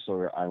to Tom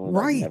Sawyer Island.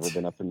 Right. I've never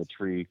been up in the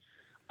tree.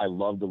 I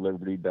love the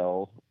Liberty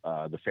Bell,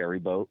 the ferry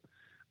boat.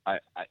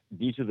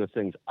 These are the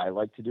things I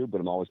like to do, but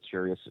I'm always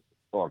curious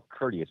or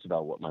courteous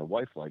about what my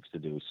wife likes to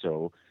do.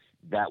 So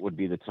that would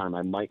be the time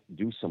I might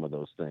do some of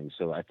those things.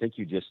 So I think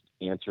you just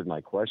answered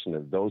my question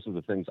of those are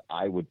the things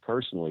I would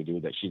personally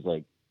do that she's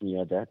like,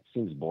 yeah, that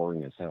seems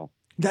boring as hell.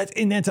 That's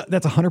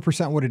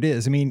 100% what it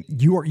is. I mean,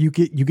 you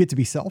get to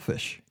be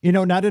selfish, you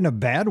know, not in a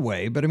bad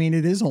way, but I mean,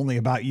 it is only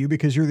about you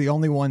because you're the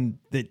only one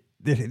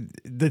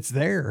that's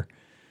there,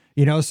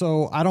 you know?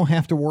 So I don't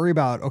have to worry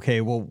about,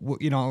 okay, well,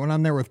 you know, when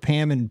I'm there with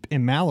Pam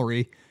and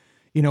Mallory,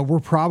 you know, we're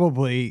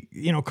probably,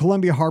 you know,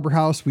 Columbia Harbor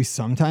House we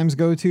sometimes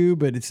go to,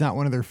 but it's not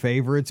one of their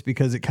favorites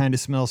because it kind of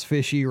smells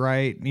fishy,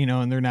 right? You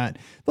know, and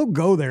they'll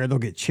go there, they'll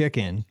get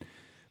chicken.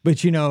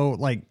 But, you know,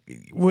 like,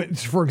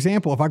 for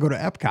example, if I go to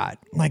Epcot,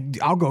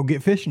 like, I'll go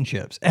get fish and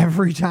chips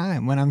every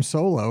time when I'm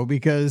solo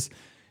because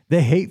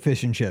they hate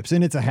fish and chips.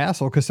 And it's a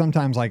hassle because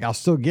sometimes, like, I'll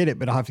still get it,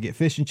 but I'll have to get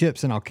fish and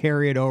chips and I'll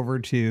carry it over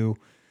to,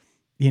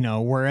 you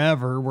know, where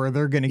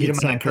they're going to get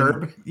something.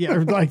 Curb.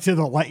 Yeah, like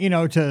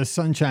to to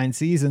Sunshine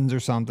Seasons or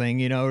something,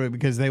 you know,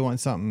 because they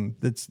want something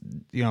that's,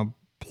 you know,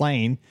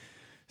 plain.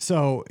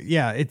 So,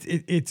 yeah,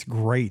 it's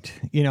great,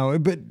 you know,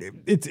 but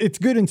it's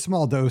good in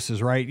small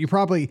doses, right? You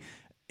probably...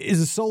 As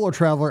a solo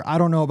traveler, I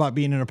don't know about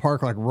being in a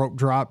park like rope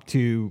drop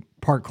to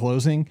park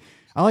closing.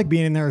 I like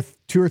being in there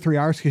 2 or 3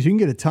 hours because you can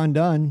get a ton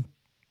done,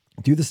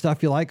 do the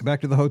stuff you like,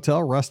 back to the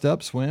hotel, rest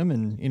up, swim,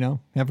 and, you know,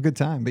 have a good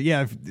time. But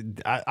yeah,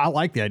 I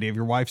like the idea of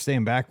your wife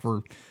staying back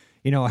for,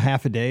 you know, a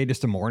half a day,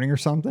 just a morning or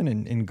something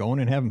and going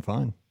and having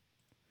fun.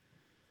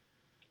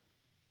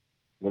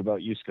 What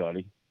about you,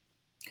 Scotty?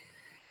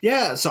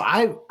 Yeah. So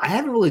I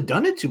haven't really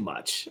done it too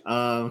much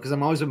because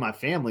I'm always with my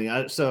family.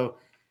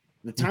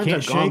 The times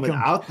I've gone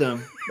without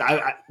them,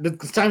 the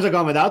times I've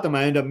gone without them,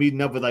 I end up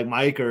meeting up with like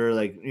Mike or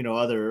like, you know,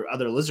 other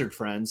lizard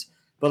friends.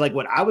 But like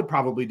what I would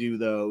probably do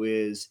though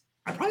is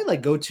I probably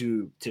like go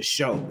to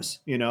shows,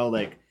 you know,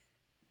 like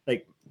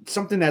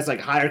something that's like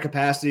higher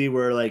capacity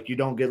where like you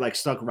don't get like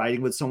stuck riding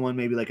with someone,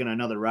 maybe like in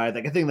another ride.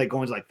 Like I think like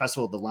going to like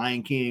Festival of the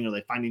Lion King or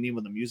like Finding Nemo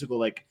the musical,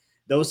 like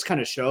those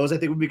kind of shows I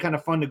think would be kind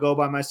of fun to go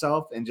by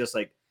myself and just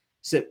like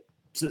sit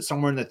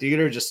somewhere in the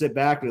theater, just sit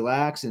back,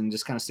 relax, and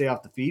just kind of stay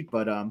off the feet.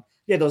 But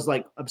yeah, those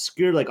like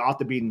obscure, like off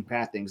the beaten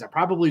path things.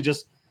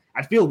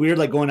 I'd feel weird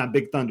like going on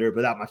Big Thunder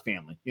without my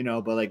family, you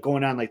know, but like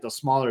going on like those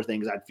smaller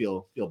things, I'd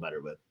feel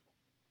better with.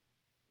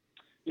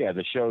 Yeah,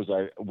 the shows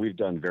we've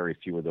done very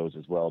few of those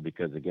as well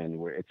because again,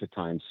 it's a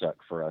time suck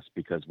for us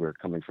because we're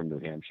coming from New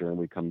Hampshire and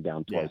we come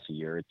down twice a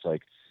year. It's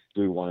like,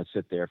 do we want to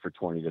sit there for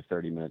 20 to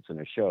 30 minutes in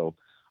a show?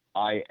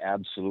 I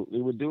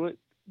absolutely would do it.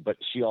 But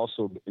she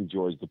also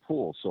enjoys the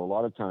pool. So a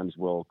lot of times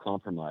we'll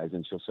compromise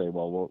and she'll say,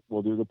 well,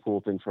 we'll do the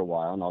pool thing for a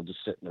while and I'll just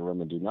sit in the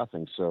room and do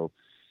nothing. So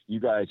you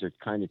guys are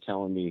kind of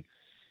telling me,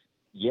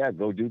 yeah,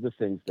 go do the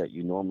things that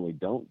you normally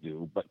don't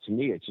do. But to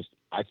me, it's just,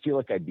 I feel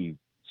like I'd be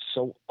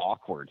so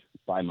awkward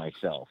by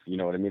myself. You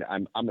know what I mean?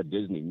 I'm a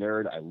Disney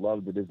nerd. I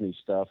love the Disney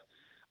stuff.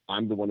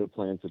 I'm the one who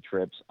plans the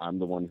trips. I'm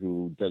the one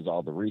who does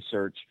all the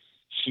research.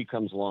 She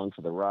comes along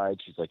for the ride.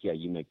 She's like, yeah,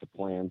 you make the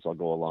plans. I'll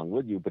go along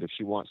with you. But if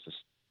she wants to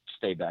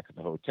stay back at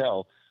the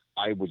hotel,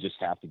 I would just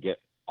have to get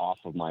off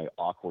of my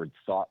awkward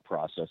thought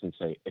process and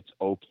say, it's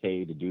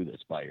okay to do this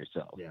by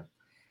yourself. Yeah.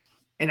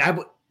 And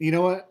you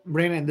know what,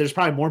 Brandon, there's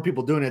probably more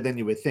people doing it than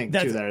you would think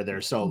too that are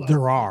there solo.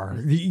 There are,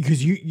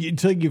 because you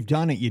until you've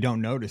done it, you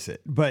don't notice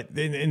it. But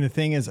and the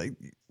thing is,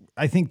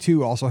 I think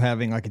too, also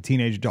having like a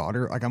teenage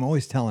daughter, like I'm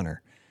always telling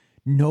her,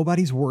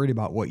 nobody's worried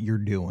about what you're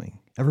doing.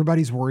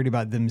 Everybody's worried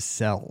about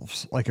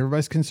themselves. Like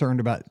everybody's concerned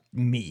about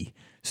me.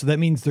 So that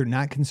means they're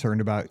not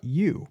concerned about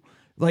you.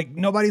 Like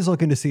nobody's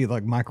looking to see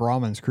like Mike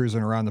Rollins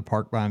cruising around the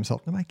park by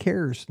himself. Nobody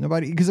cares.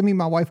 Nobody, because I mean,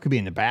 my wife could be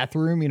in the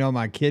bathroom, you know,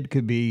 my kid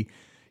could be,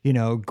 you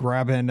know,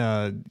 grabbing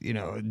a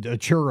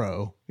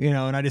churro, you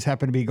know, and I just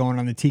happen to be going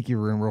on the tiki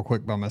room real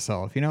quick by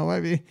myself. You know, I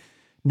mean,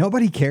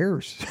 nobody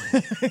cares.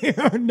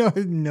 no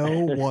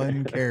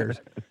one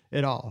cares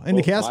at all. And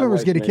the cast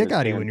members get a kick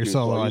out of you when you're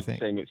solo, I think.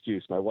 Same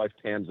excuse. My wife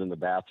Pam's in the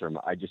bathroom.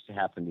 I just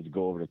happened to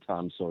go over to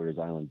Tom Sawyer's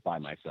Island by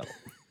myself.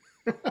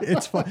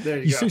 It's fun.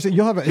 Seriously,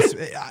 you'll have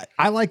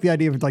I like the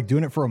idea of like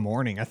doing it for a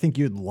morning. I think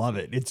you'd love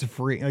it. It's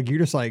free. Like you're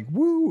just like,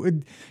 woo.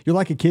 You're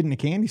like a kid in a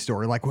candy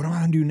store. Like, what do I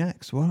want to do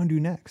next? What do I want to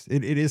do next?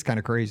 It is kind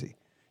of crazy.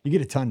 You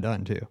get a ton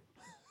done too.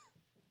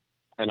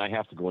 And I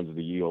have to go into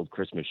the ye old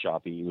Christmas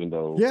shopping, even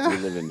though we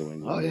live in New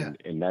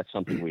England. And that's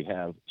something we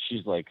have.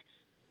 She's like,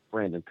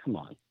 Brandon, come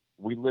on.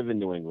 We live in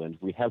New England.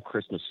 We have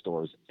Christmas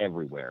stores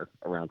everywhere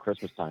around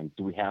Christmas time.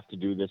 Do we have to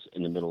do this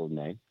in the middle of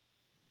May?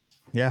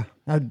 Yeah.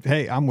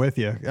 Hey, I'm with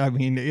you. I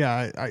mean,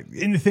 yeah.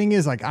 And the thing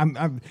is, like,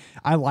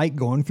 I like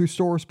going through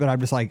stores, but I'm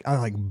just like, I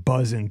like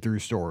buzzing through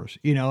stores.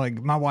 You know,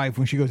 like my wife,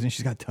 when she goes in,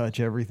 she's got to touch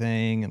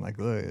everything and like,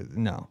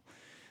 no.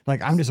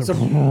 Like I'm just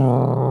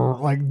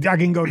like I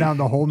can go down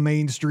the whole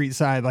Main Street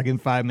side like in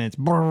 5 minutes,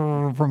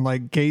 from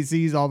like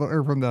Casey's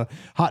or from the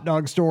hot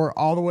dog store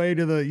all the way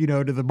to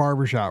the to the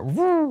barber shop.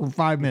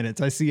 5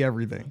 minutes, I see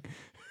everything.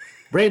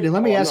 Brandon,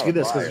 let me ask you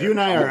this, because you and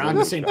I are on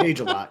the same page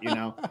a lot.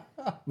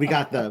 We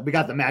got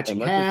the matching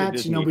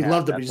hats. We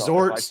love the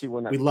resorts.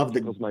 We love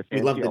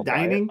the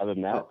dining. Other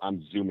than that,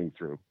 I'm zooming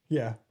through.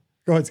 Yeah,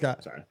 go ahead,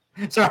 Scott.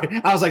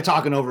 Sorry, I was like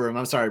talking over him.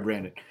 I'm sorry,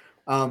 Brandon.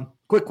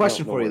 Quick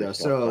question for you though.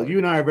 So you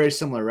and I are very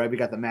similar, right? We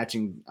got the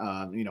matching,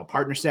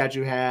 partner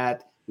statue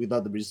hat. We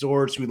love the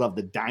resorts. We love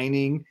the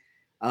dining.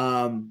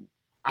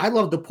 I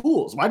love the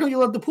pools. Why don't you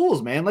love the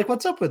pools, man? Like,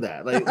 what's up with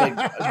that? Like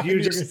can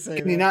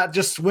you not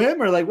just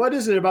swim, or like, what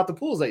is it about the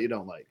pools that you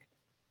don't like?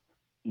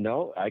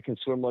 No, I can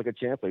swim like a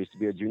champ. I used to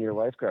be a junior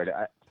lifeguard.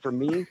 For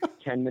me,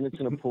 10 minutes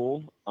in a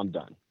pool, I'm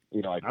done.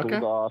 I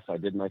cooled off. I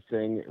did my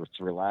thing. It was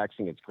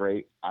relaxing. It's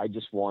great. I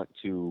just want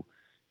to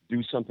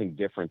do something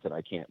different that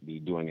I can't be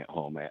doing at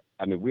home.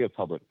 I mean, we have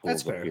public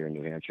pools up here in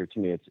New Hampshire. To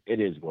me, it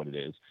is what it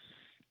is.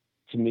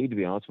 To me, to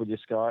be honest with you,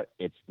 Scott,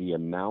 it's the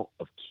amount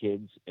of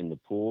kids in the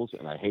pools.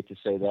 And I hate to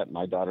say that.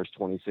 My daughter's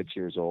 26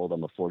 years old.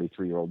 I'm a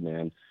 43-year-old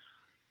man.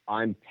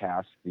 I'm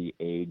past the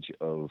age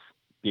of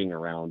being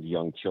around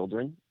young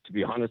children. To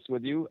be honest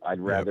with you, I'd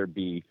rather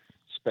be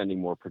spending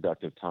more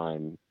productive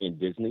time in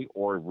Disney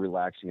or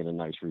relaxing in a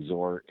nice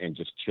resort and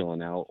just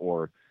chilling out,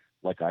 or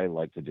like I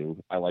like to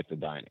do, I like the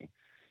dining.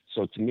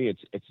 So to me,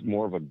 it's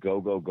more of a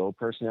go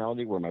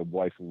personality, where my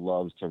wife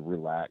loves to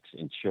relax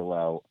and chill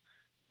out.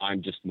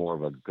 I'm just more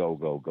of a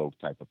go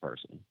type of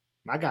person.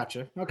 I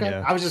gotcha. Okay.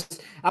 Yeah. I was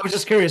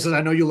just curious, because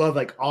I know you love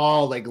like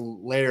all like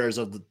layers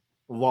of the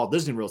Walt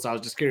Disney World. So I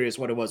was just curious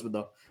what it was with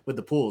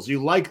the pools.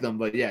 You like them,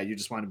 but yeah, you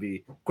just want to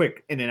be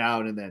quick in and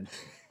out. And then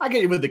I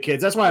get you with the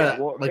kids. That's why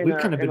we've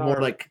kind of been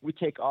more like, we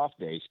take off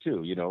days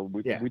too.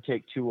 We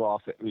take 2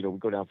 off, we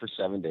go down for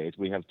 7 days.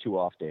 We have 2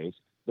 off days.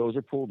 Those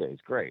are pool days.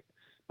 Great.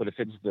 But if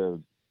it's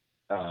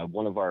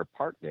one of our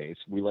park days,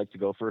 we like to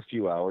go for a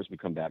few hours. We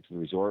come back to the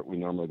resort. We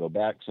normally go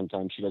back.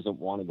 Sometimes she doesn't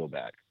want to go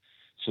back.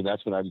 So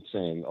that's what I'm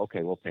saying.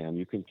 Okay, well, Pam,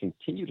 you can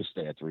continue to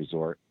stay at the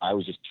resort. I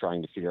was just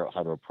trying to figure out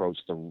how to approach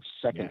the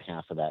second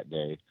half of that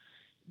day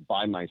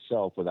by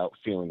myself without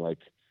feeling like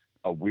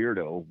a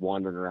weirdo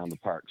wandering around the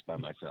parks by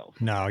myself.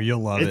 No, you'll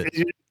love it.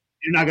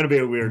 You're not going to be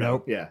a weirdo.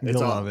 Nope. Yeah. You'll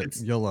love it.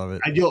 You'll love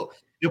it. And you'll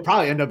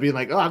probably end up being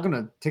like, oh, I'm going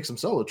to take some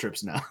solo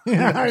trips now.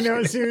 Yeah, I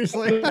know.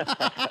 Seriously.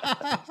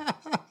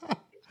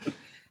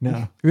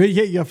 No,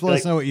 you have to let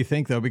us know what you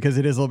think though, because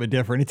it is a little bit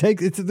different.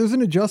 There's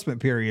an adjustment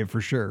period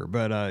for sure,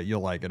 but you'll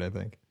like it, I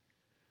think.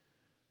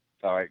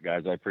 All right,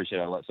 guys, I appreciate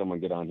it. I'll let someone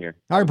get on here.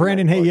 All right,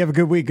 Brandon. Hey, you have a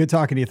good week. Good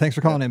talking to you. Thanks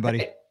for calling in, buddy.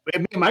 Hey,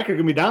 me and Mike are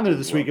gonna be down there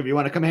this week. If you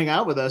want to come hang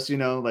out with us,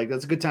 like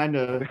that's a good time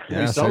to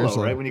be solo,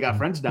 seriously. Right? When you got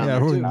friends down there.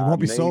 Yeah, you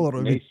won't be solo.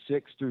 May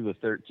 6th through the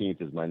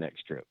 13th is my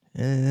next trip.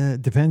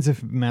 Depends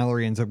if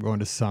Mallory ends up going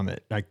to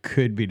Summit. I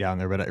could be down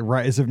there, but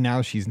right as of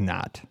now, she's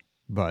not.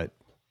 But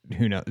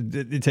who knows?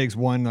 It takes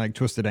one like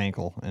twisted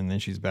ankle, and then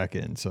she's back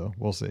in. So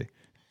we'll see.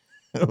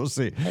 We'll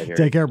see.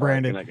 Take care,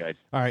 Brandon. All right, good night, guys.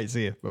 All right,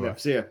 see you. Bye-bye. Yeah,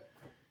 see you.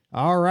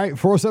 All right,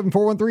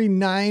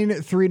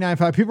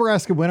 407-413-9395. People are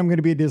asking when I'm going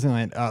to be at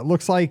Disneyland.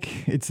 Looks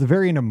like it's the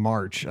very end of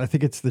March. I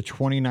think it's the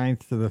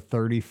 29th to the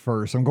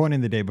 31st. I'm going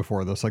in the day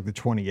before, though. It's like the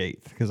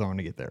 28th, because I want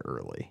to get there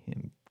early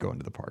and go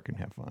into the park and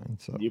have fun.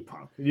 So you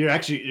punk. You're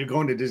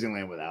going to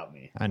Disneyland without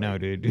me. I know,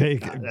 dude. Hey,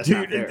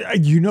 dude,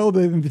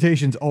 the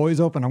invitation's always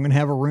open. I'm going to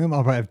have a room.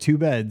 I'll have 2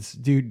 beds.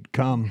 Dude,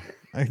 come.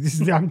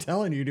 I'm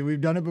telling you, dude, we've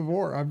done it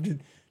before.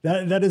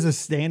 That is a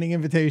standing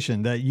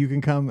invitation that you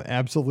can come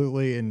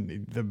absolutely,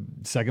 and the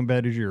second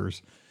bed is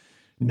yours.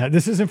 Now,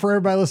 this isn't for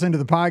everybody listening to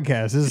the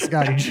podcast. This is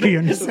Scotty G.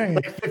 I'm just saying,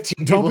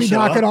 don't be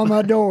knocking on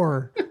my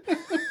door.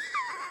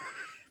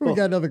 We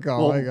got another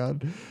call. Well, my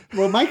God.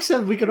 Well, Mike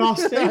said we could all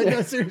stay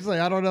there. Seriously,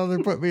 I don't know.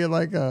 They put me in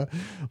like a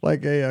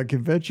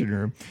convention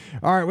room.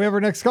 All right, we have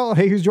our next call.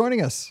 Hey, who's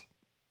joining us?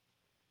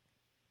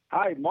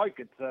 Hi, Mike.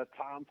 It's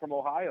Tom from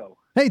Ohio.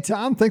 Hey,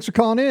 Tom. Thanks for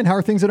calling in. How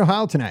are things in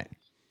Ohio tonight?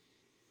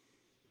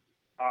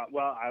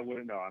 Well, I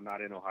wouldn't know. I'm not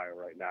in Ohio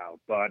right now,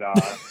 but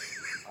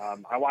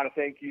I want to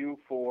thank you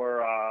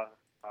for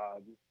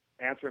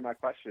answering my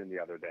question the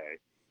other day.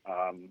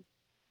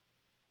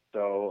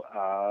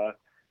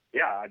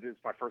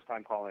 It's my first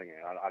time calling in.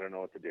 I don't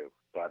know what to do,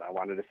 but I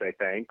wanted to say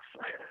thanks.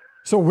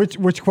 So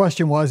which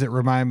question was it?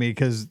 Remind me,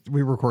 because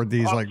we record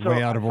these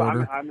way out of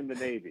order. I'm in the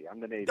Navy.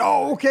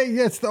 Oh, okay.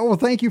 Yes. Oh,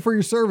 thank you for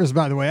your service,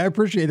 by the way. I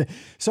appreciate it.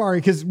 Sorry,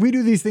 because we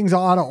do these things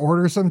all out of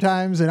order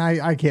sometimes, and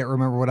I can't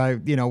remember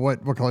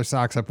what color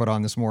socks I put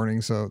on this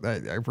morning. So I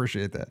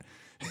appreciate that.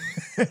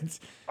 It's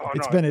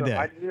been a day.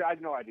 I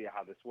had no idea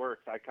how this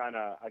works.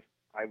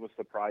 I was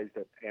surprised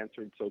that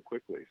answered so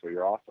quickly. So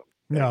you're awesome.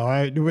 No,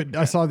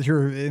 I saw that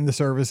you're in the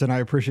service, and I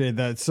appreciate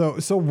that. So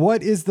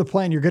what is the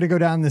plan? You're going to go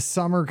down this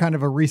summer, kind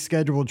of a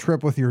rescheduled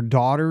trip with your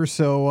daughter.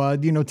 So,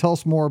 tell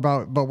us more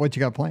about what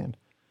you got planned.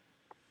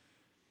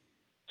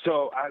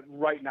 So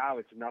right now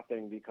it's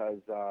nothing because,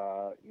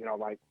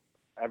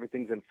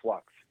 everything's in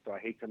flux. So I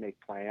hate to make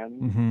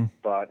plans,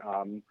 but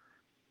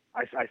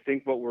I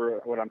think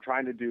what I'm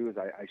trying to do is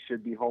I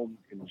should be home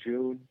in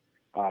June.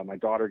 My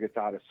daughter gets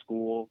out of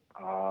school,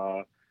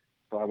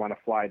 so I want to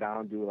fly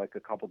down, do like a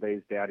couple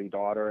days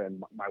daddy-daughter,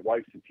 and my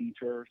wife's a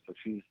teacher, so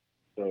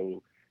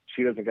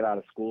she doesn't get out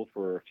of school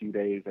for a few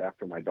days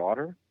after my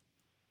daughter.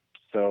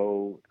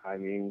 So, I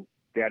mean,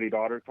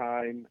 daddy-daughter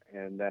time,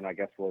 and then I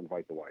guess we'll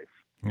invite the wife.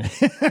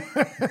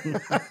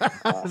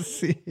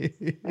 See,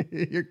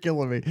 you're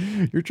killing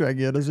me. You're trying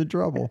to get us in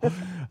trouble.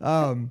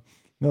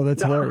 No,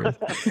 that's hilarious.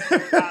 She's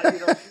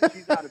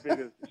not as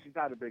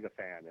big a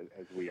fan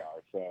as we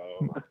are.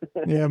 So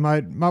yeah,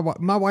 my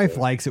wife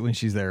likes it when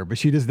she's there, but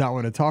she does not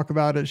want to talk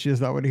about it. She does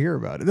not want to hear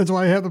about it. That's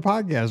why I have the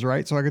podcast,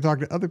 right? So I can talk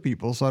to other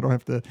people, so I don't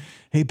have to.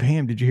 Hey,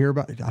 Pam, did you hear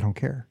about it? I don't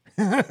care.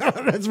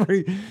 That's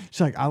pretty.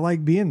 She's like, I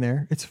like being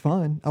there. It's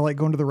fun. I like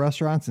going to the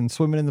restaurants and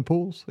swimming in the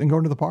pools and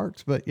going to the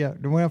parks. But yeah,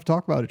 don't have to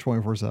talk about it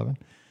 24/7.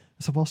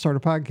 So I'll start a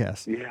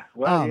podcast. Yeah.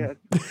 Well, yeah.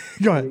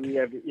 Go ahead.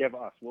 You have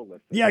us. We'll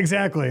listen. Yeah,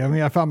 exactly. I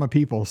mean, I found my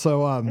people.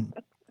 So,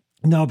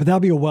 no, but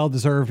that'll be a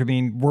well-deserved. I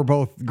mean, we're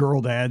both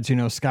girl dads,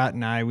 Scott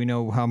and I, we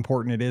know how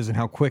important it is and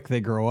how quick they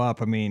grow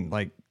up. I mean,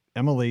 like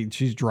Emily,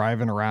 she's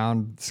driving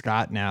around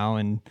Scott now.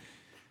 And,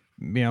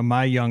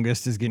 my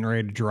youngest is getting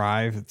ready to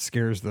drive. It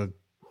scares the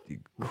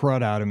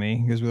crud out of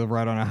me because we live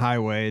right on a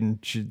highway and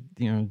she,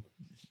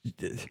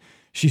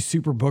 she's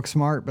super book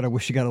smart, but I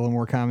wish she got a little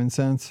more common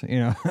sense,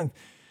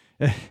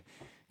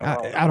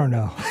 I don't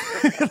know.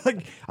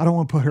 Like, I don't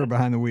want to put her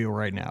behind the wheel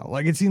right now.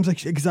 Like, it seems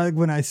like, because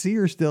when I see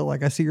her still,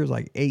 like, I see her as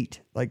like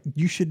 8. Like,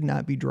 you should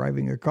not be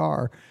driving a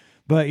car.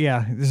 But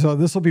yeah, so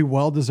this will be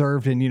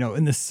well-deserved. And,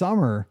 in the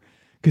summer,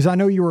 because I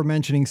know you were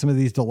mentioning some of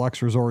these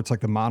deluxe resorts, like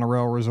the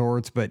monorail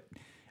resorts, but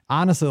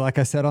honestly, like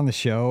I said on the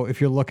show,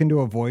 if you're looking to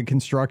avoid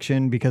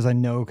construction, because I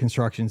know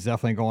construction's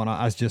definitely going on.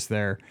 I was just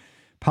there.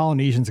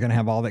 Polynesian's going to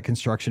have all that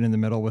construction in the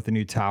middle with the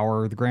new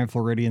tower. The Grand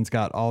Floridian's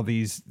got all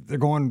these, they're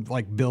going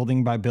like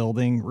building by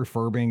building,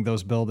 refurbing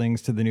those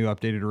buildings to the new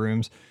updated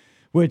rooms,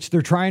 which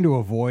they're trying to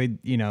avoid,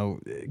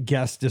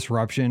 guest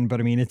disruption. But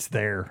I mean, it's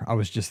there. I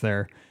was just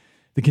there.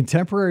 The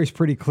Contemporary is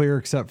pretty clear,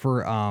 except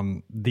for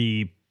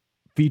the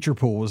feature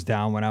pool was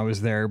down when I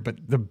was there. But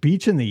the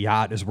beach and the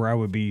yacht is where I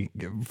would be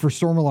for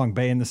Stormalong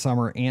Bay in the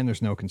summer, and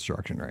there's no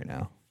construction right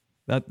now.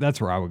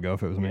 That's where I would go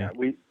if it was me.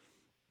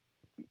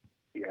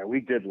 Yeah,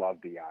 we did love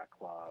the yacht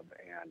club,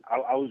 and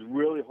I was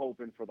really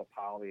hoping for the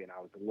Poly, and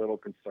I was a little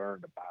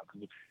concerned about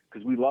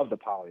because we love the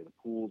Poly. The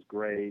pool's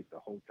great, the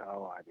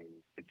hotel. I mean,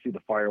 you can see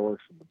the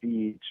fireworks from the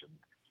beach,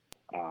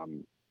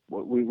 and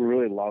we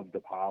really loved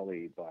the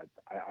Poly. But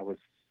I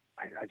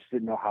just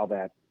didn't know how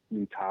that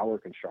new tower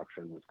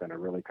construction was going to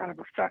really kind of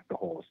affect the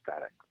whole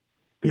aesthetic.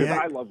 Because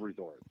I love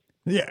resorts.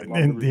 Yeah, I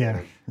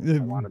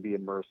want to be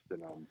immersed in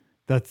them.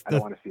 I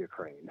don't want to see a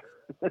crane.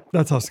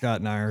 That's how Scott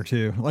and I are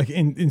too. Like,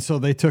 and so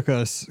they took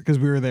us because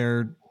we were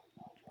there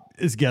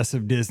as guests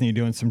of Disney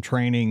doing some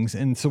trainings.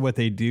 And so what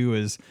they do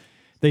is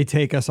they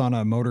take us on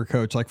a motor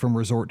coach, like from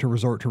resort to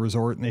resort to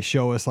resort, and they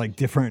show us like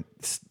different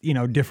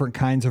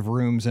kinds of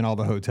rooms in all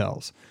the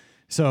hotels.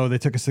 So they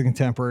took us to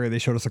Contemporary. They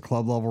showed us a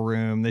club level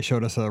room. They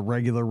showed us a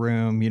regular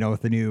room,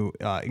 with the new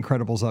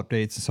Incredibles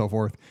updates and so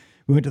forth.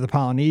 We went to the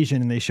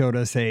Polynesian and they showed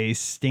us a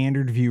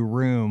standard view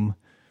room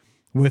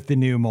with the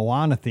new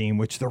Moana theme,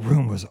 which the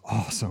room was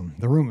awesome.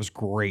 The room was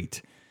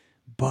great,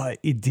 but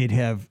it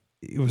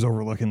was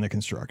overlooking the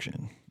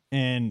construction.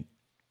 And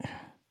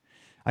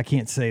I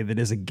can't say that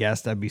as a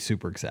guest, I'd be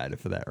super excited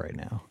for that right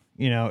now.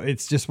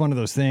 It's just one of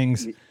those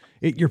things.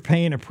 You're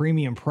paying a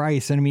premium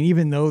price. And I mean,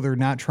 even though they're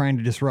not trying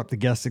to disrupt the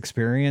guest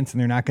experience and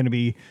they're not going to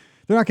be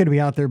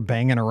out there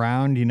banging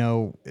around,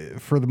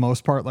 for the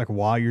most part, like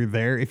while you're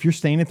there, if you're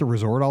staying at the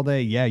resort all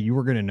day, yeah, you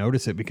were going to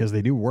notice it because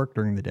they do work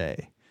during the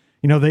day.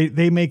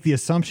 They make the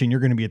assumption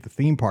you're going to be at the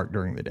theme park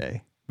during the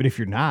day, but if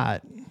you're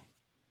not,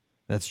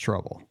 that's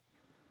trouble.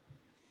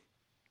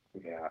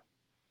 Yeah,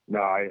 no,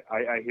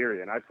 I hear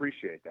you, and I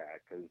appreciate that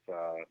because,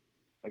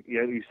 like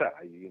you said,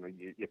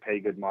 you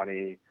pay good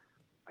money.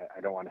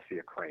 I don't want to see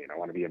a crane. I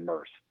want to be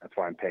immersed. That's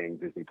why I'm paying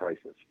Disney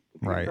prices.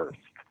 Right. Immersed.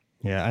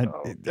 Yeah,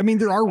 I mean,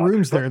 there are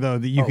rooms there though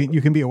that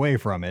you can be away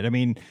from it. I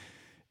mean,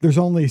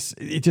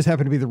 it just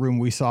happened to be the room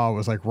we saw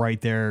was like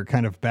right there,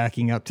 kind of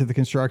backing up to the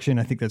construction.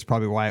 I think that's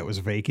probably why it was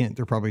vacant.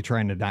 They're probably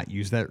trying to not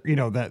use that,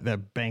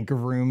 that bank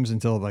of rooms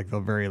until like the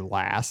very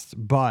last.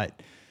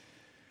 But,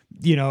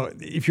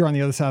 if you're on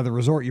the other side of the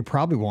resort, you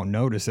probably won't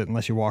notice it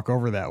unless you walk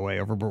over that way,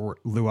 over where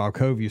Luau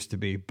Cove used to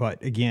be.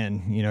 But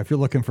again, if you're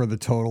looking for the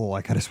total,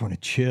 like I just want to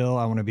chill,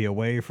 I want to be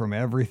away from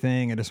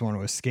everything, I just want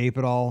to escape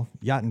it all,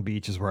 Yacht and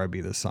Beach is where I'd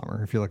be this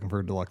summer if you're looking for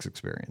a deluxe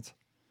experience.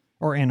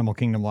 Or Animal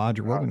Kingdom Lodge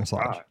or Wilderness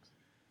Lodge.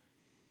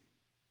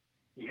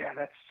 Yeah,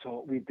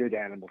 we did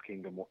Animal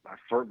Kingdom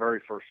my very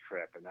first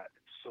trip, and that's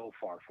so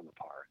far from the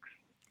parks.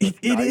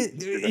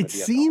 It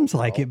seems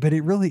like it, but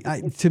it really,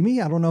 to me,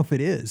 I don't know if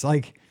it is.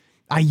 Like,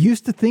 I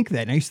used to think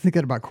that, and I used to think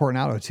that about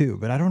Coronado too,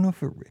 but I don't know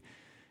if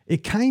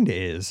it kind of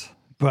is,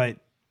 but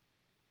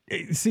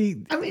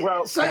See, I mean,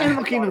 Well, so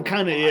Animal Kingdom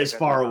kind of is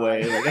far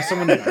away. Like, as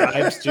someone that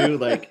drives too,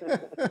 like,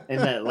 and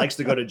that likes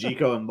to go to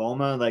Jico and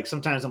Boma, like,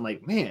 sometimes I'm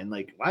like, man,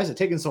 like, why is it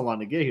taking so long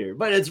to get here?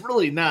 But it's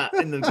really not,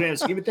 in the grand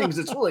scheme of things,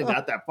 it's really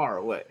not that far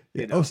away.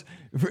 You know?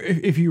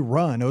 If you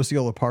run,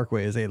 Osceola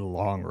Parkway is a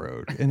long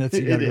road, and that's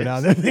you gotta It go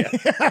down there.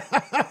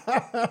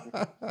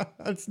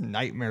 That's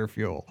nightmare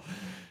fuel.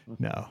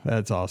 No,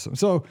 that's awesome.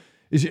 So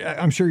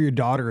I'm sure your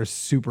daughter is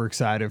super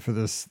excited for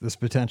this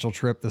potential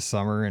trip this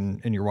summer,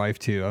 and your wife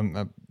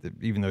too.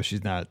 Even though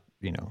she's not,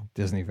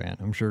 Disney fan,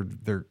 I'm sure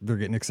they're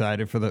getting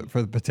excited for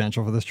the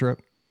potential for this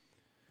trip.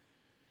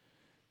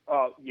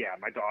 Oh yeah,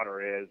 my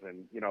daughter is,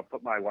 and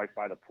put my wife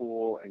by the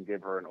pool and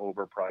give her an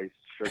overpriced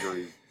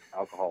sugary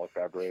alcoholic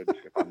beverage,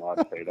 if I'm allowed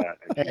to say that.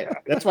 And Hey,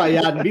 that's why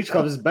Yacht Beach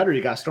Club is better.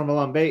 You got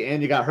Stormalong Bay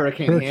and you got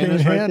Hurricane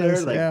Hannah's right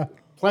there. Like,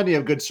 plenty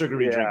of good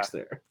sugary drinks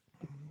there.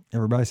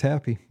 Everybody's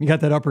happy. You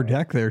got that upper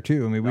deck there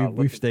too. I mean,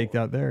 we've staked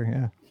out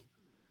there.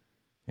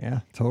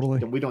 Yeah,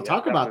 totally. And we don't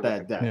talk about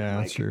that deck. Yeah,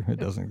 that's true. It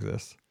doesn't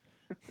exist.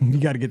 You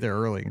got to get there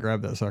early and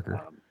grab that sucker.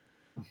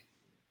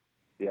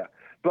 Yeah.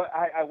 But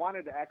I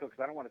wanted to echo,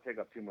 because I don't want to take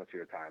up too much of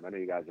your time. I know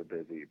you guys are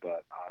busy,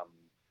 but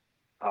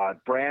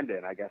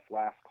Brandon, I guess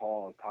last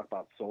call, talked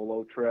about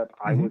solo trip.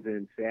 I was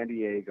in San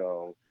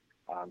Diego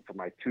for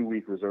my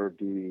 2-week reserve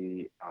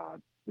duty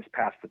this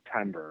past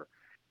September.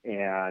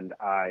 And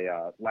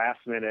I, last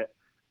minute,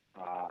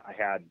 I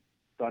had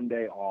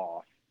Sunday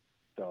off.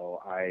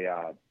 So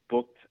I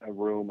booked a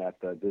room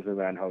at the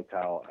Disneyland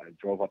Hotel. I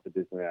drove up to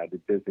Disneyland. I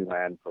did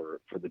Disneyland for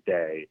the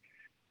day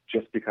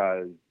just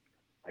because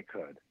I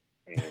could.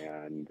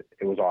 And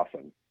it was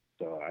awesome.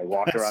 So I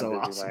walked around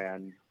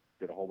Disneyland,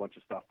 did a whole bunch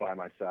of stuff by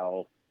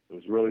myself. It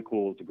was really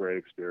cool. It's a great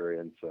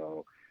experience.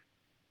 So,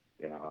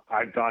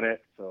 I've done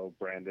it. So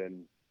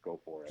Brandon, go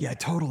for it. Yeah,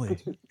 totally.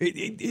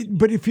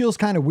 But it feels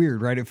kind of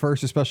weird, right? At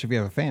first, especially if you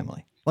have a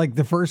family. Like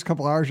the first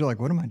couple hours, you're like,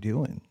 what am I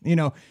doing?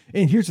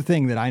 And here's the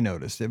thing that I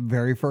noticed at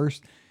very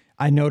first,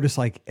 I noticed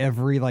like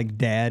every like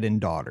dad and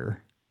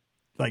daughter,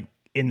 like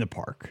in the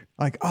park,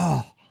 like,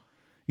 oh,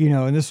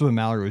 and this was when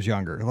Mallory was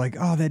younger, like,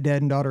 oh, that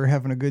dad and daughter are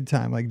having a good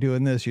time, like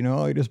doing this,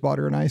 oh, he just bought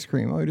her an ice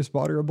cream. Oh, he just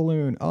bought her a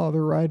balloon. Oh,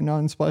 they're riding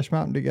on Splash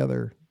Mountain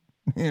together,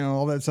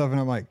 all that stuff. And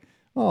I'm like,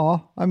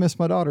 oh, I miss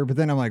my daughter. But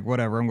then I'm like,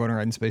 whatever, I'm going to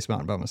ride in Space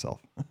Mountain by myself.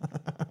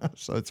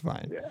 So it's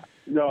fine. Yeah.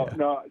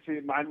 No.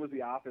 See, mine was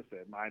the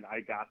opposite.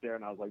 I got there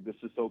and I was like, this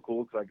is so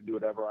cool because I can do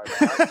whatever I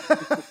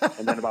want.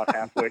 And then about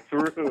halfway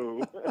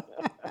through,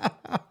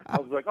 I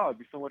was like, oh, it'd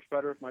be so much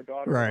better if my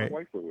daughter and my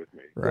wife were with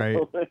me. Right.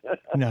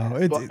 No,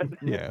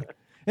 yeah.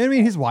 And I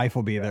mean, his wife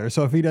will be there.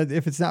 So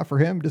if it's not for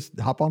him, just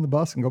hop on the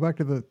bus and go back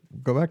to the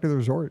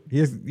resort. He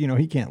has,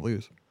 he can't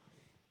lose.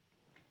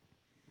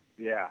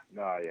 Yeah,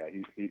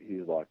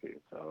 he's lucky.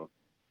 So,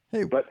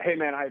 hey,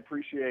 man, I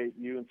appreciate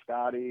you and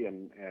Scotty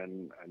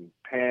and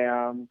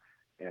Pam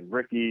and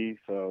Ricky.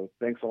 So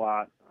thanks a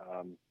lot.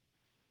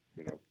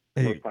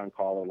 First time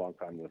caller, long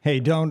time listener. Hey,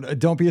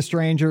 don't be a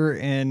stranger,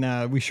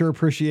 and we sure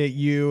appreciate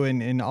you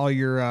and all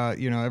your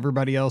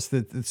everybody else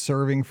that's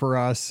serving for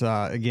us.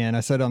 Again, I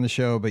said on the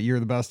show, but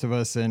you're the best of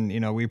us, and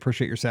we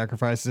appreciate your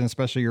sacrifices, and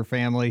especially your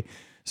family.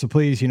 So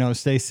please,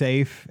 stay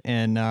safe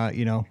and,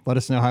 let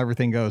us know how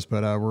everything goes,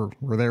 but,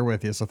 we're there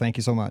with you. So thank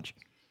you so much.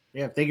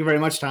 Yeah. Thank you very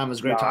much, Tom. It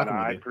was great talking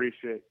with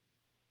you.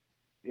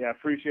 I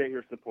appreciate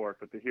your support,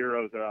 but the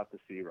heroes are out to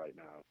sea right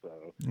now. So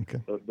okay.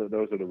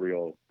 Those are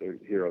the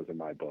heroes in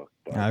my book.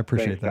 But I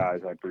appreciate that,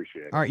 guys. I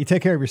appreciate it. All right. You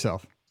take care of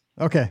yourself.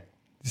 Okay.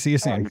 See you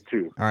soon. You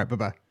too. All right.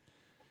 Bye-bye.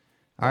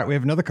 All right. We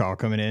have another call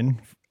coming in,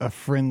 a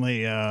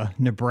friendly,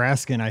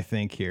 Nebraskan, I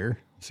think here.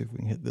 Let's see if we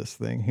can hit this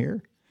thing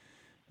here.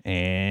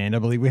 And I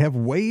believe we have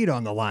Wade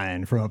on the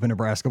line from up in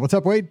Nebraska. What's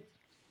up, Wade?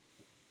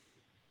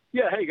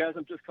 Yeah, hey guys,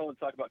 I'm just calling to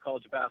talk about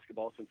college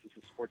basketball since this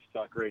is Sports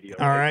Talk Radio.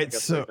 All right,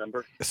 so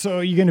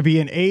you're going to be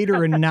an 8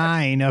 or a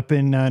 9 up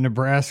in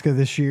Nebraska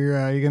this year.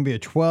 You're going to be a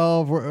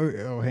 12.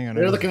 Oh, hang on.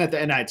 You're looking at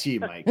the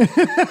NIT, Mike.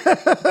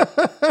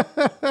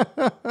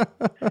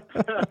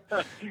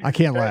 I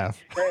can't laugh.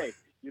 Hey,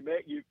 you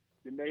may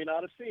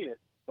not have seen it,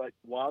 but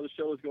while the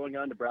show was going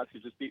on, Nebraska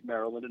just beat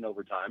Maryland in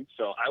overtime.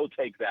 So I will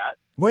take that.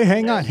 Wait,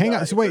 hang on.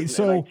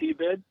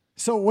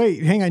 So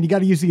wait, hang on. You got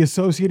to use the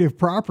associative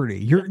property.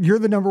 You're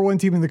the number 1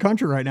 team in the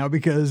country right now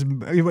because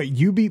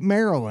you beat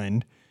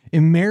Maryland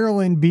and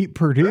Maryland beat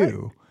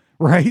Purdue,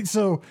 right?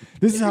 So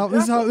this is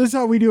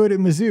how we do it at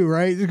Mizzou,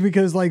 right?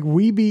 Because like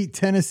we beat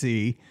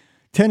Tennessee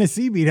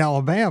beat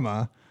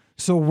Alabama,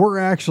 so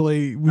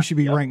we should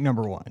be ranked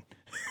number 1.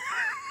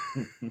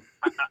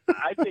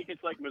 I think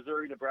it's like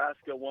Missouri,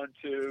 Nebraska,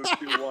 1-2,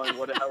 2-1,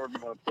 whatever you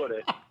want to put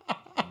it,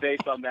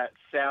 based on that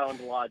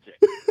sound logic.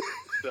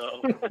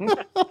 So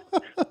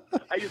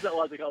I use that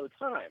logic all the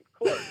time,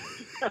 of course.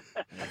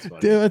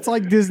 Dude, it's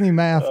like Disney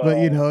math, but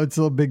it's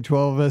a Big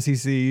 12,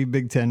 SEC,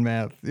 Big 10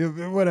 math,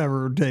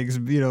 whatever it takes,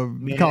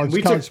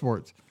 college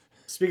sports.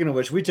 Speaking of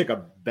which, we took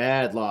a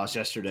bad loss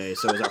yesterday.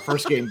 So it was our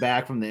first game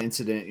back from the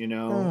incident,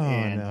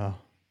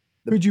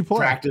 Who'd you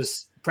play?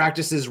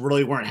 Practices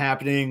really weren't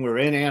happening. We were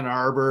in Ann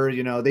Arbor.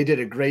 They did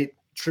a great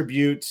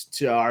tribute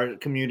to our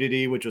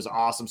community, which was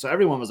awesome. So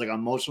everyone was like an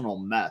emotional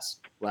mess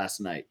last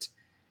night.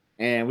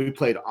 And we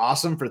played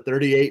awesome for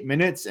 38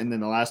 minutes. And then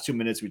the last 2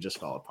 minutes, we just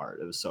fell apart.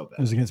 It was so bad.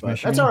 It was against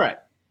Michigan. That's all right.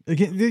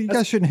 Again, you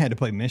guys shouldn't have had to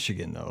play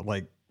Michigan, though.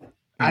 Like,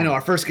 I know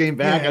our first game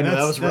back. Yeah, I know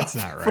that was that's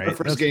rough. not For right. our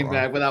first That's game wrong.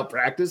 back without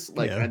practice.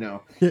 Like, Yeah. I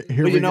know. Here But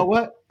we you know go.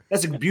 what?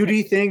 That's a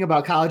beauty thing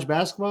about college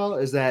basketball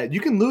is that you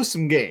can lose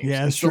some games Yeah,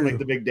 and that's still true. make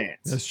the big dance.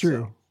 That's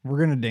true. So, We're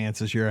gonna dance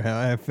this year. I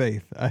have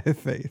faith. I have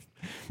faith.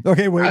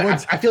 Okay, wait. I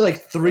What's feel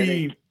like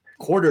 3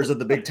 quarters of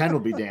the Big Ten will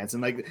be dancing.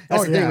 Like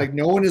that's Oh, the thing. yeah. Like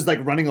no one is like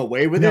running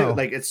away with No. it.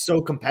 Like it's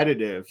so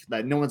competitive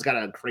that no one's got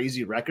a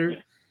crazy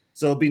record.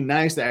 So it'd be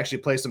nice to actually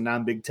play some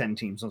non-Big Ten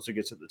teams once we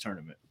get to the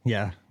tournament.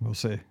 yeah? We'll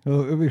see.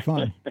 It'll be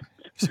fun.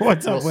 So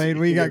what's up, We'll Wade? see.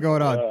 What you got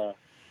going on?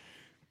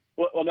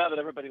 Well, now that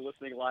everybody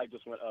listening live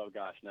just went, oh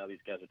gosh, now these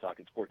guys are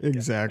talking sports. again.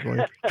 Exactly.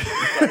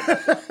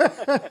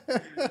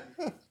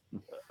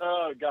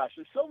 Oh gosh,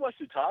 there's so much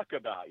to talk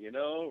about. You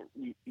know,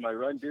 my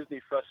Run Disney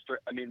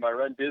my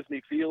Run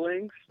Disney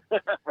feelings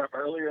from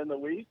earlier in the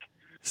week.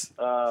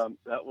 That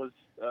was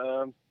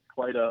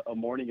quite a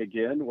morning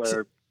again,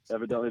 where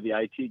evidently the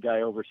IT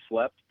guy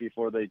overslept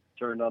before they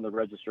turned on the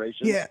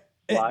registration Yeah.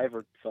 live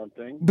or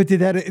something. But did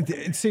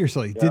that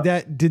seriously?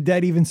 Yeah. Did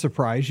that even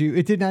surprise you?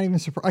 It did not even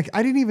surprise. Like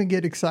I didn't even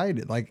get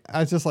excited. Like I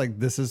was just like,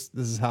 this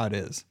is how it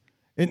is,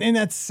 and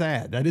that's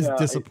sad. That is Yeah,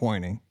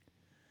 disappointing.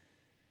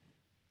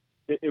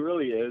 It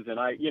really is. And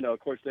of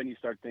course, then you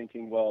start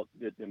thinking, well,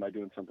 am I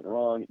doing something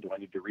wrong? Do I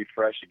need to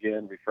refresh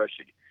again,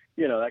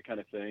 that kind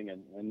of thing.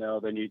 And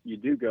no, then you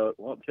do go,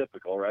 well,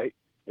 typical, right?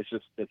 It's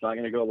not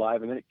going to go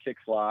live. And then it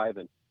kicks live,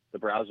 and the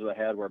browsers I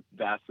had were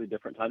vastly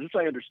different times, which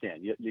I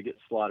understand. You get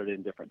slotted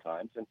in different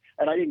times, and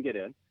I didn't get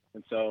in.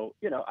 And so,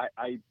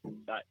 I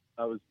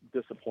was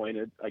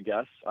disappointed, I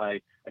guess.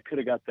 I could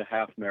have got the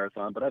half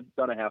marathon, but I've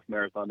done a half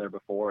marathon there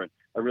before, and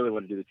I really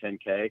wanted to do the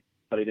 10K,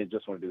 but I didn't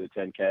just want to do the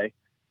 10K.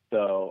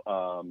 So,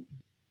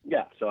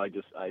 so I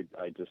just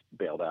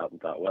bailed out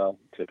and thought, well,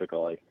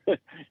 typical, I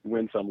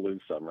win some, lose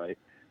some, right?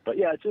 But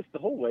yeah, it's just the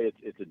whole way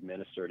it's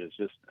administered is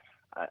just,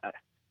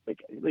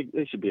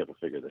 they should be able to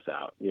figure this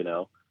out,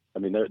 I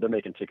mean, they're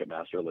making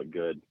Ticketmaster look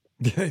good.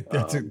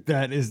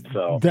 That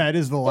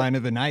is the line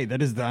of the night.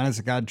 That is the honest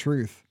to God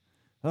truth.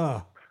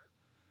 Oh,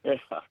 Yeah.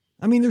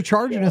 I mean, they're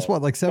charging us Yeah.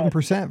 what, like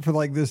 7% for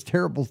like this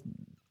terrible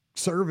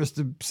service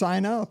to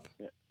sign up.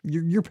 Yeah.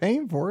 You're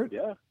paying for it.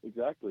 Yeah,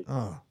 exactly.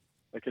 Oh,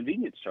 A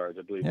convenience charge,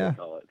 I believe Yeah. they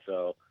call it.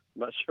 So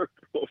I'm not sure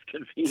what was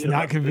convenient. it's not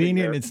about sitting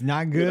convenient. there, It's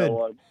not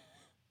good.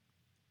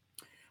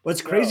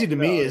 What's crazy to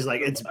me no, is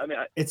like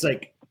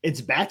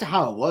it's back to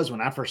how it was when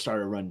I first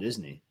started Run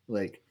Disney,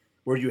 like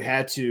where you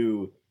had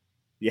to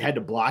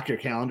block your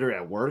calendar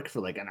at work for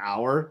like an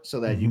hour so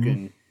that you Mhm.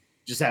 can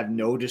just have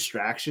no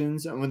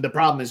distractions. And when the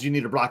problem is you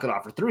need to block it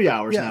off for 3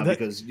 hours Yeah, now that-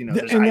 because that-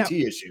 there's and IT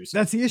issues.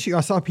 That's the issue.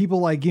 I saw people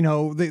like, they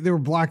were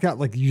blocked out.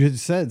 Like you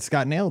just said,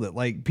 Scott nailed it.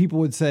 Like people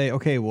would say,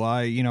 okay, well,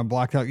 I,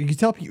 blocked out. You can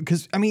tell people,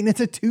 because I mean, it's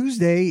a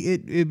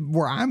Tuesday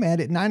where I'm at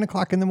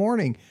 9:00 in the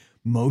morning.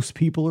 Most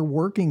people are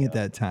working at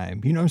that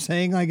time. You know what I'm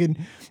saying? Like, and,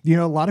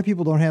 a lot of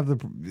people don't have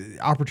the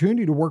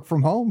opportunity to work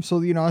from home.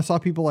 So, I saw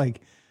people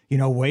like,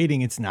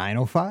 waiting. It's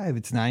 9:05,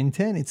 it's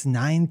 9:10, it's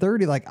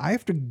 9:30. Like I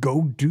have to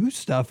go do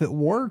stuff at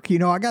work.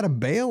 I got to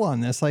bail on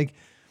this. Like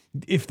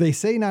if they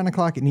say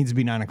 9:00, it needs to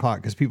be 9:00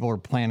 because people are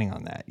planning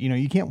on that.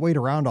 You can't wait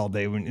around all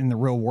day in the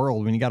real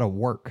world when you got to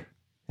work.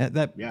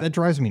 That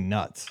drives me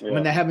nuts. Yeah.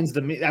 When that happens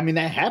to me, I mean,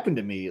 that happened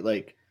to me.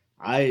 Like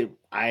I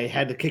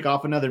had to kick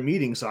off another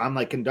meeting. So I'm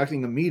like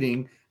conducting a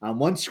meeting on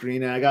one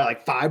screen and I got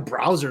like 5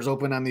 browsers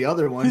open on the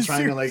other one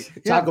trying to like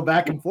Yeah. toggle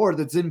back and forth.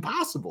 It's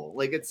impossible.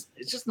 Like it's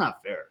just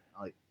not fair.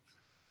 Like,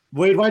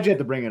 Wade, why'd you have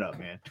to bring it up,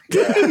 man?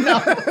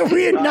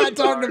 We had not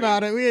talked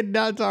about it.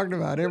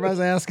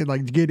 Everybody's asking,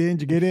 like, did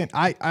you get in?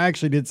 I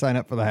actually did sign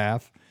up for the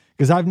half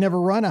because I've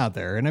never run out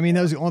there. And I mean,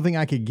 that was the only thing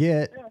I could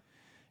get.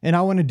 And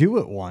I want to do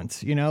it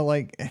once,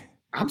 like.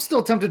 I'm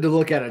still tempted to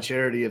look at a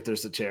charity if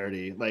there's a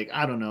charity. Like,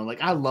 I don't know.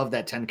 Like, I love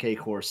that 10K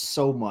course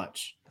so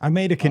much. I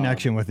made a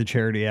connection with the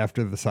charity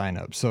after the sign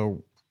up.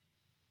 So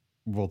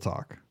we'll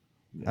talk.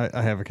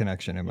 I have a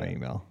connection in my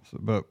email. So,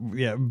 but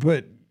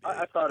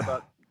I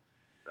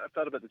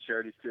thought about the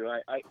charities too.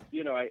 I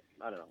don't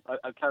know.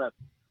 I kind of,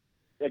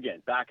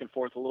 again, back and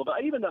forth a little bit.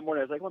 Even that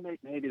morning, I was like, well,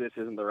 maybe this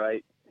isn't the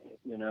right,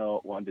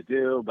 one to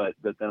do. But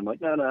then I'm like,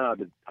 no, I've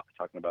been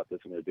talking about this.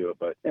 I'm going to do it.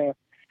 But yeah,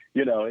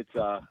 it's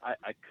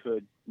I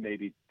could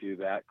maybe do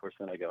that. Of course,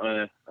 then I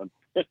go,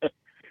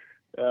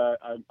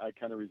 I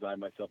kind of resign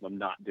myself. I'm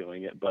not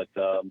doing it. But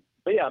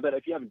yeah, but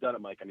if you haven't done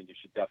it, Mike, I mean, you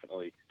should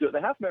definitely do it.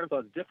 The half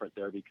marathon is different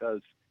there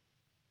because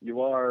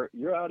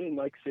you're out in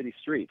like city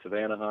streets of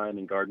Anaheim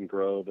and Garden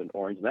Grove and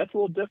Orange, and that's a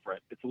little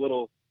different.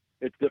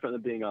 It's different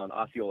than being on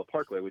Osceola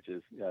Parkway, which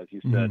is, as you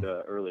said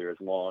earlier, is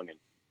long,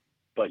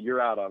 but you're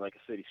out on like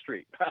a city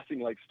street, passing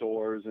like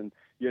stores and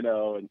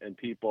and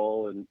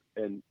people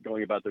and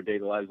going about their daily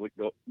lives,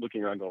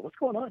 looking around, going, what's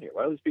going on here?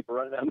 Why are these people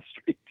running down the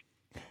street?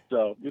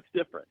 So it's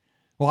different.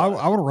 Well,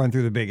 I want to run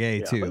through the Big A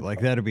Yeah, too. but- Like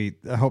that'd be.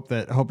 I hope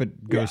it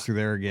goes Yeah. through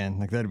there again.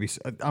 Like that'd be.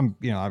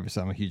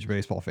 Obviously I'm a huge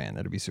baseball fan.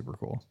 That'd be super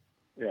cool.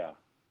 Yeah.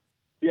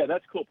 Yeah,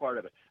 that's a cool part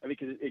of it. I mean,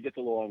 because it gets a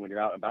little long when you're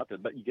out and about there,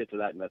 but you get to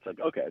that, and that's like,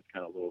 okay, it's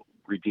kind of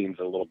redeems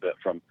a little bit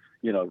from,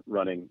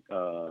 running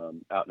out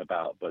and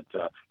about. But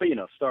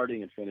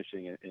starting and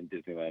finishing in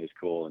Disneyland is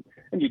cool,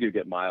 and you do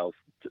get miles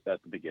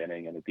at the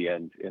beginning and at the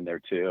end in there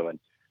too, and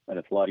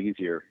it's a lot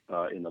easier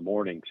in the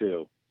morning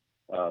too,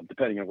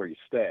 depending on where you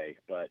stay.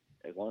 But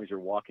as long as you're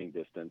walking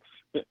distance,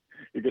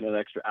 you're getting an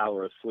extra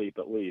hour of sleep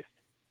at least.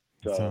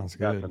 So Sounds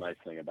that's good. the nice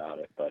thing about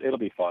it. But it'll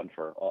be fun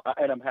for all,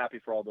 and I'm happy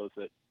for all those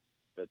that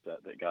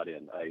got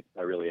in.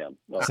 I really am.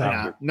 Well,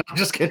 No, I'm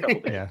just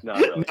kidding. Yeah. No,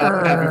 really.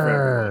 I'm happy for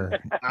everyone.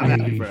 I'm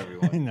happy for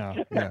everyone.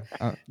 No. Yeah.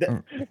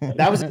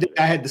 That was the day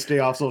I had to stay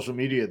off social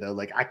media though.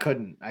 Like I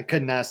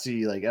could not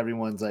see like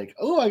everyone's like,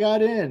 oh, I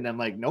got in. I'm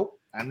like, nope,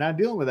 I'm not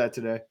dealing with that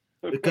today.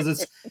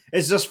 Because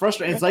it's just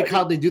frustrating. It's like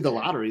how they do the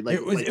lottery. Like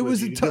It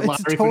was a the it's a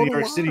lottery for total New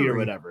York City or lottery.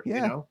 whatever.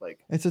 Yeah. Like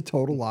It's a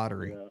total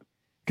lottery. Yeah.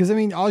 Because I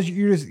mean, all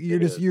you're just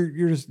is.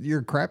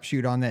 your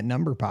crapshoot on that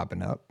number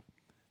popping up.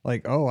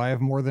 Like, oh, I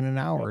have more than an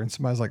hour, and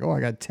somebody's like, oh, I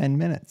got 10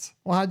 minutes.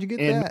 Well, how'd you get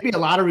and that? maybe a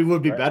lottery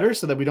would be Right. better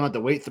so that we don't have to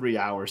wait 3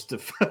 hours to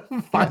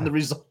find the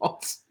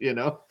results.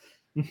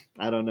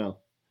 I don't know.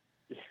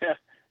 Yeah,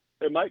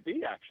 it might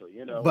be actually.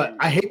 But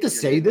I hate to you're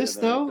say getting this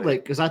into the though, thing.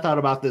 like because I thought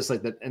about this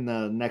like in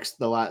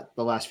the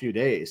last few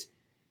days.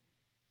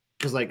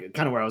 Because like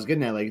kind of where I was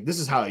getting at, like this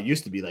is how it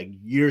used to be like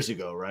years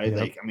ago, right? Yep.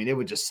 Like I mean, it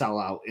would just sell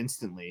out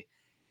instantly,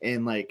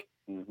 and like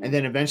Mhm. and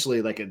then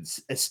eventually like it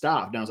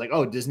stopped. Now it's like,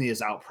 oh, Disney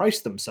has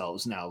outpriced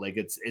themselves now. Like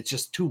it's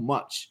just too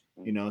much,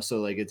 So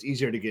like it's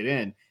easier to get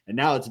in, and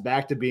now it's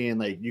back to being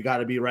like you got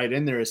to be right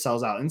in there. It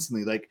sells out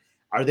instantly. Like,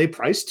 are they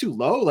priced too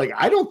low? Like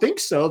I don't think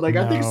so. Like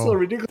I think it's still a No.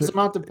 ridiculous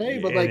amount to pay,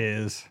 but it like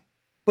is.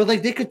 but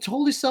like they could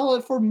totally sell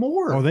it for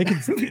more. Oh, they could.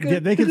 They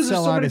could because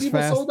sell there's so out many as people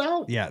fast. sold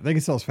out. Yeah, they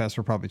could sell as fast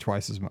for probably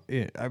twice as much.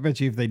 I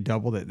bet you if they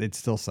doubled it, they'd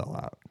still sell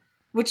out.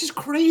 Which is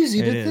crazy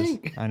It to is.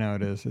 think. I know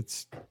it is.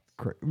 It's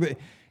crazy. But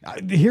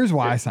here's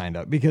why I signed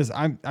up, because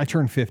I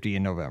turned 50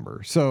 in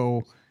November.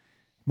 So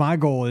my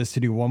goal is to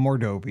do one more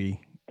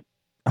dopey.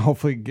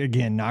 Hopefully,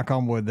 again, knock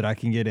on wood that I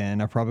can get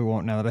in. I probably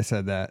won't now that I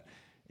said that.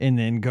 And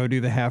then go do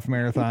the half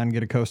marathon,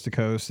 get a coast to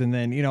coast. And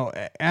then,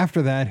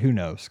 after that, who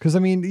knows? Because I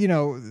mean,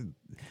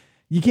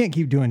 you can't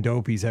keep doing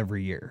dopies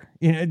every year.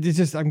 It's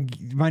just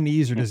my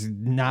knees are just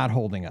not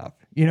holding up.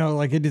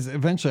 Like it is.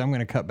 Eventually, I'm going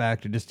to cut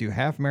back to just do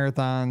half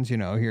marathons,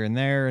 here and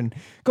there, and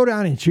go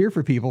down and cheer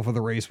for people for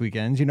the race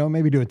weekends.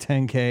 Maybe do a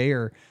 10K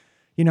or,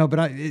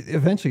 But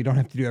eventually you don't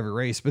have to do every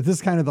race. But this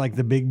is kind of like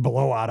the big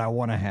blowout I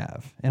want to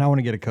have, and I want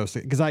to get a coast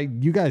because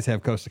you guys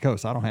have coast to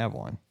coast. I don't have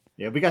one.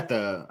 Yeah, I got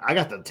the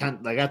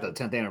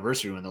 10th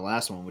anniversary one, the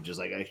last one, which is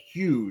like a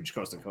huge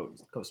coast to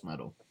coast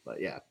medal. But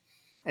yeah.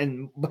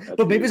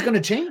 But maybe it's going to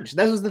change.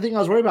 That was the thing I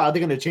was worried about. Are they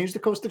going to change the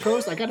coast to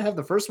coast? I got to have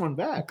the first one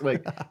back.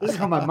 Like this is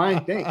how my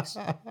mind thinks.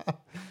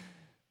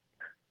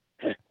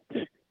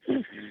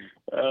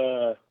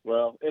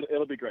 Well,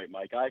 it'll be great,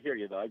 Mike. I hear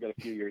you though. I got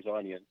a few years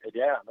on you, and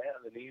yeah, man,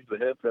 the knees, the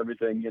hips,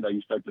 everything.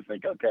 You start to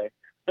think, okay,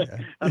 Yeah.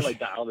 how do I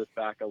dial this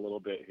back a little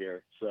bit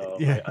here? So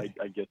Yeah.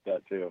 I get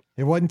that too.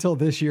 It wasn't until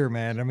this year,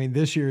 man. I mean,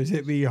 this year has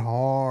hit me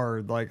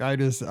hard. Like I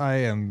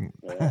am,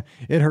 Yeah.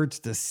 it hurts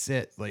to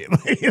sit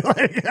lately.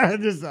 Like I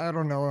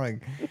don't know.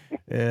 Like,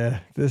 yeah,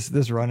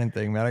 this running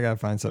thing, man, I got to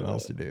find something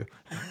else to do.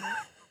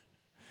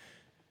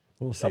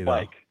 We'll see A though.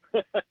 bike.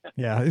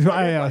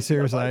 Yeah,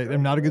 seriously,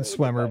 I'm not a good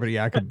swimmer, but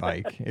yeah, I could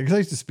bike because I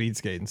used to speed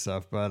skate and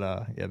stuff. But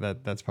yeah,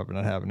 that's probably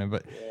not happening.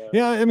 But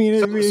yeah, I mean,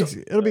 it'll be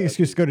an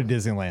excuse to go to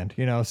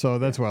Disneyland, So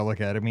that's what I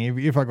look at. I mean,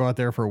 if I go out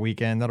there for a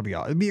weekend, that'll be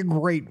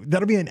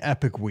an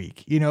epic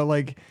week,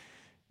 Like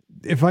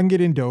if I can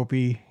get in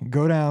dopey,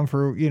 go down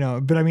for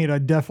But I mean, I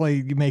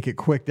definitely make it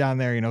quick down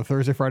there.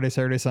 Thursday, Friday,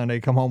 Saturday, Sunday,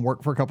 come home,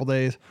 work for a couple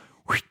days,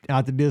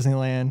 out to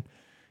Disneyland,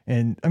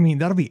 and I mean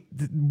that'll be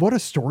what a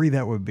story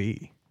that would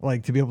be.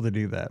 Like to be able to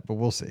do that, but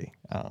we'll see.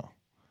 Oh,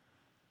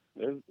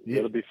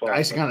 It'll be fun.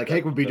 Icing on the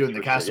cake would be doing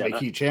the That's for sure. Castaway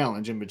Key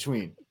challenge in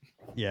between.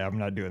 yeah, I'm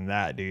not doing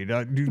that, dude.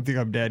 Do you think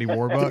I'm Daddy To go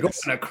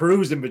Warbucks? on a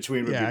cruise in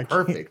between would Yeah, I be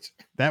can't- perfect.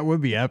 That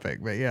would be epic,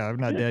 but yeah, I'm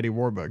not Daddy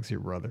Warbucks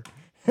here, brother.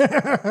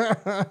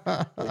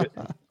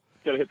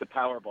 Gotta hit the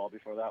Powerball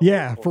before that.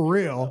 Yeah, one. for Before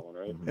you real. that one,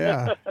 right?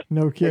 Yeah,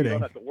 no So you kidding.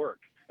 don't have to work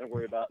and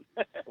worry about.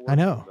 I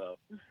know. So,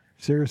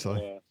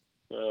 Seriously.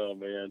 yeah. Oh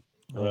man.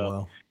 Oh,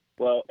 well.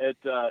 Well,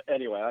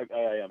 anyway,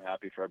 I am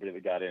happy for everybody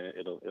that got in.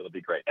 It'll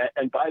be great.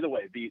 And by the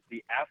way, the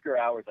after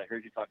hours, I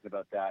heard you talking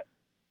about that.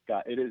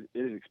 God, it is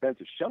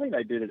expensive. Shelly and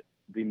I did it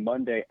the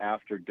Monday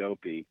after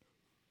Dopey,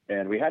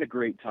 and we had a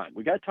great time.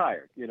 We got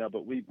tired,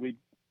 but we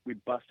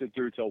busted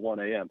through till 1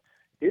 a.m.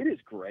 It is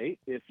great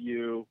if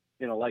you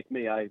like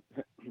me.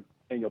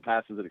 Annual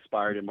passes that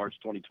expired in March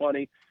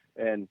 2020,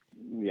 and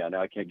yeah,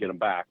 now I can't get them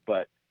back.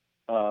 But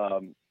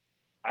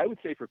I would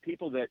say for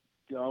people that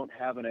don't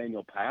have an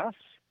annual pass,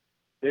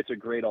 it's a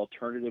great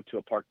alternative to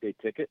a park day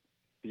ticket.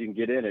 You can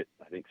get in at,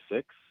 I think,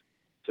 6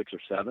 or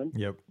 7.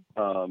 Yep.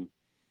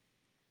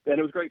 And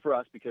it was great for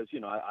us because, you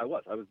know,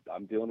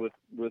 I'm dealing with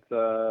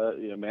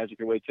you know, Magic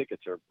Your Way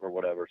tickets or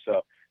whatever.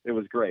 So it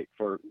was great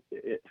for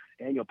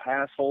annual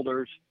pass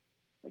holders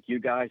like you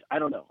guys. I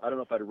don't know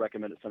if I'd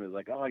recommend it to somebody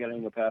like, oh, I got an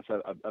annual pass.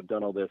 I've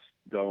done all this.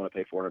 Do I want to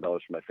pay $400 for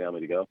my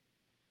family to go?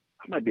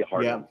 That might be a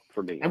hard one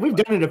for me. And we've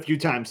done it a few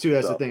times too.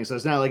 That's the thing. So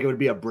it's not like it would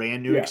be a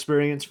brand new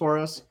experience for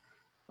us.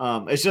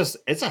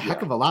 It's a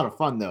heck of a lot of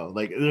fun though.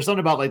 Like there's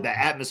something about like the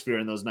atmosphere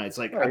in those nights.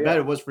 Like I bet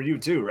it was for you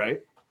too, right?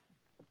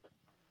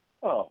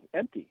 Oh,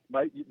 empty.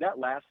 That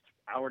last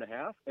hour and a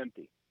half,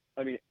 empty.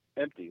 I mean,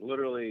 empty.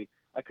 Literally,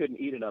 I couldn't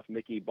eat enough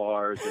Mickey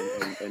bars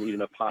and eat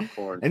enough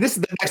popcorn. And this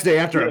is the next day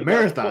after a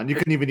marathon. You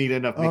couldn't even eat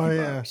enough Mickey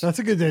bars. That's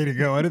a good day to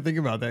go. I didn't think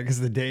about that because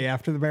the day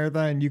after the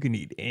marathon, you can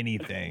eat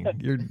anything.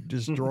 You're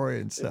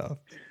destroying stuff.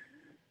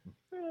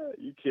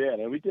 You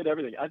can. And we did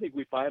everything. I think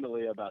we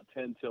finally, about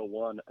 10 till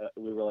 1,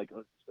 we were like,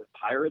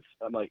 Pirates?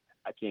 I'm like,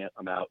 I can't.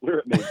 I'm out. We're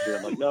at Main Street.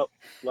 I'm like, nope,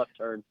 left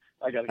turn.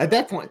 At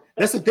that point,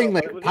 that's the thing.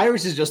 Like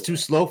Pirates is just too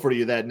slow for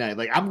you that night.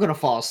 Like I'm gonna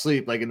fall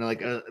asleep, like in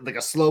like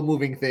a slow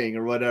moving thing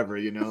or whatever,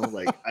 you know.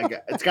 Like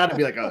it's got to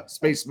be like a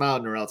Space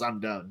Mountain or else I'm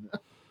done.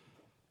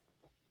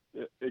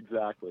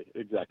 Exactly.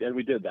 And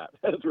we did that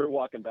as we were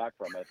walking back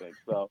from, I think.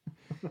 So,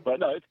 but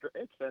no,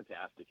 it's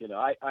fantastic. You know,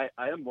 I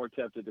am more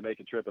tempted to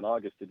make a trip in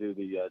August to do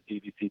the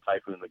DVC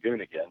Typhoon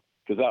Lagoon again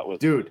because that was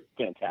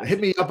fantastic. Hit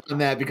me up on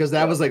that because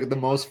that was like the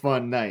most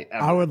fun night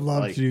ever. I would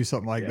love to do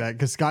something like that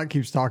because Scott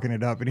keeps talking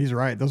it up and he's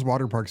right. Those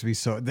water parks be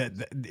so that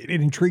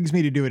it intrigues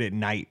me to do it at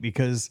night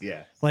because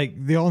like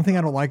the only thing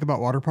I don't like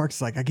about water parks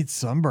is like I get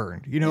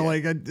sunburned. You know,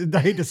 like I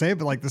hate to say it,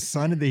 but like the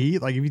sun and the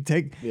heat. Like if you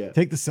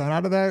take the sun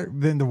out of that,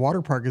 then the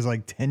water park is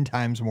like 10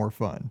 times more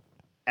fun.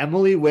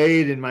 Emily,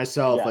 Wade, and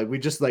myself, like we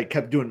just like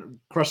kept doing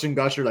Crush and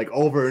Gusher like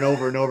over and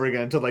over and over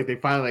again until like they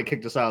finally like,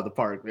 kicked us out of the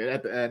park. Man,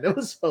 at the end, it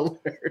was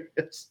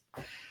hilarious.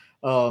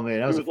 Oh man,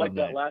 that was like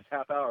that last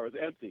half hour was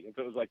empty, and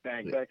so it was like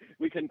bang bang.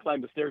 We couldn't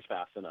climb the stairs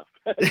fast enough.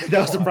 That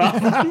was the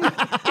problem.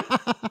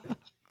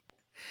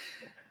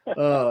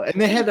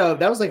 And they had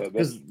that was like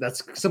because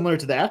that's similar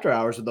to the after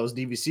hours with those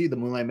DVC, the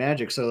Moonlight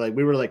Magic. So like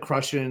we were like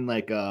crushing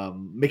like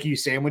Mickey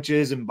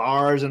sandwiches and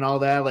bars and all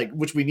that, like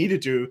which we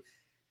needed to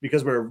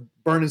because we're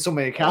burning so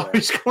many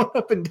calories going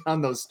up and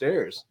down those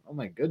stairs. Oh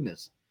my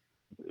goodness.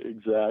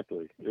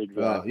 Exactly.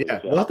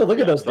 We'll have to look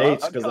at those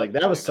dates because like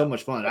that was so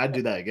much fun. I'd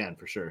do that again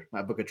for sure.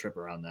 I'd book a trip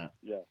around that.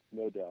 Yeah,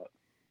 no doubt.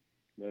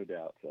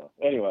 So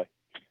anyway,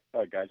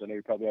 all right, guys, I know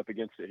you're probably up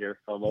against it here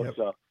almost.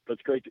 So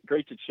that's great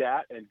to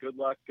chat and good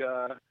luck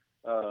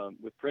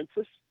with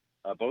Princess.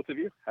 Both of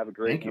you have a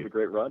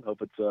great run.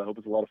 Hope it's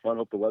a lot of fun.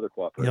 Hope the weather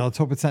cooperates. Yeah, let's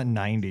hope it's not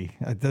 90.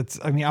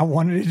 I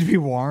wanted it to be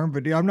warm,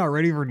 but I'm not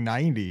ready for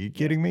 90. Are you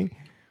kidding me?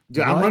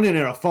 Dude, I'm running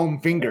in a foam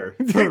finger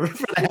for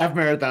the half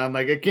marathon.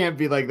 Like it can't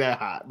be like that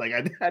hot. Like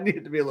I need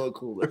it to be a little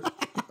cooler.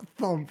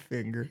 Foam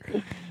finger.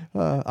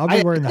 I'll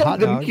be wearing the hot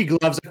the dog. Mickey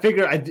gloves. I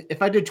figure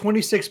if I did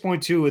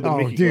 26.2 with the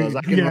Mickey gloves,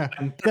 I can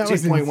run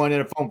 13.1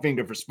 in a foam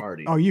finger for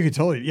Smarty. Oh, you could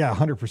totally,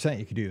 100%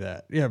 you could do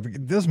that. Yeah,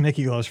 those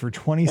Mickey gloves for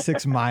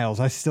 26 miles.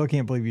 I still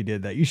can't believe you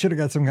did that. You should have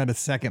got some kind of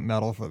second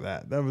medal for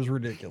that. That was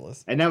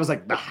ridiculous. And that was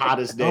like the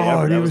hottest day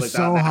ever. That it was like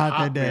so hot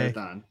that day.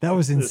 Marathon. That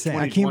was insane.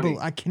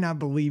 I cannot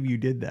believe you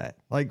did that.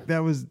 Like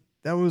that was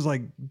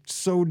like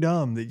so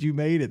dumb that you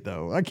made it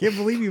though. I can't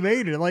believe you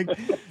made it. Like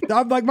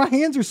I'm like my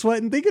hands are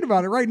sweating thinking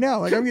about it right now.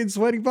 Like I'm getting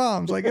sweaty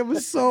palms. Like it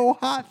was so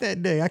hot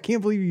that day. I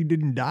can't believe you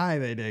didn't die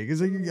that day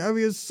because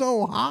it's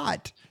so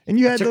hot. And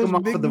you had those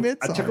big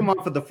mitts on. I took them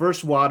off at the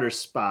first water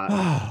spot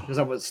because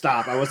I would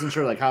stop. I wasn't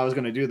sure like how I was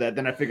going to do that.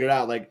 Then I figured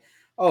out like,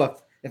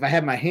 if I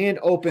had my hand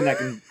open, I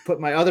can put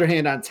my other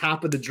hand on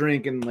top of the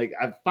drink, and like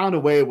I found a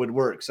way it would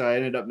work. So I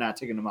ended up not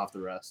taking them off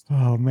the rest.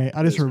 Oh man,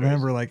 I just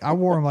remember like I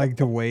wore them like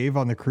to wave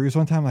on the cruise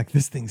one time. Like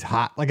this thing's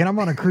hot. Like, and I'm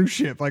on a cruise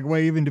ship, like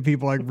waving to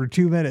people like for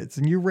 2 minutes,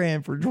 and you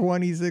ran for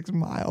 26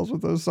 miles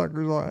with those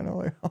suckers on. I'm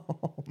like,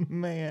 oh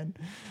man,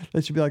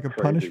 that should be like a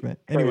punishment.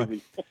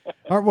 Anyway,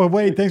 all right. Well,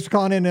 Wade, thanks for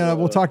calling in.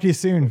 We'll talk to you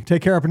soon.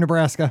 Take care up in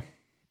Nebraska.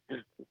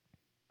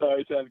 All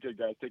right, sounds good,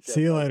 guys. Take care.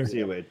 See you later. See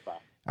you, Wade. Bye.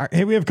 All right.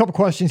 Hey, we have a couple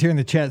questions here in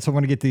the chat, so I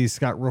want to get these,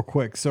 Scott, real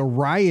quick. So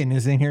Ryan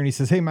is in here and he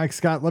says, hey, Mike,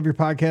 Scott, love your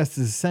podcast. It's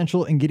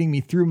essential in getting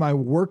me through my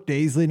work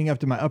days leading up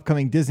to my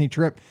upcoming Disney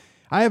trip.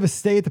 I have a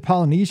stay at the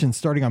Polynesian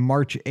starting on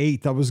March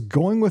 8th. I was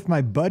going with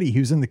my buddy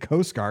who's in the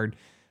Coast Guard,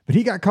 but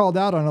he got called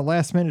out on a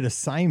last-minute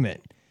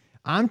assignment.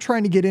 I'm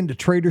trying to get into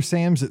Trader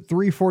Sam's at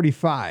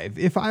 3:45.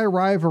 If I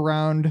arrive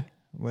around,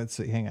 let's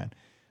see, hang on.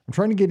 I'm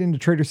trying to get into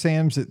Trader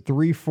Sam's at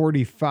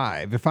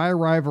 3:45. If I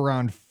arrive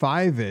around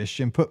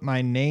 5-ish and put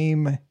my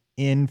name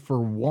in for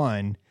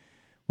 1,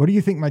 what do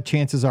you think my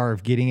chances are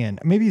of getting in?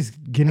 Maybe he's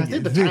getting. I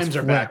think the times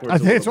are backwards. I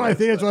think that's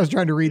why I was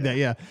trying to read that.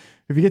 Yeah,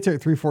 if you get there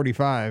at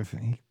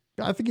 3:45,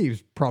 I think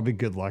he's probably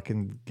good luck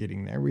in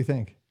getting there. What do you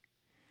think?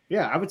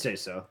 Yeah, I would say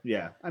so.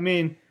 Yeah, I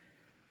mean,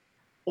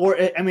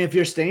 if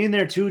you're staying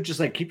there too,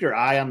 just like keep your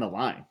eye on the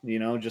line. You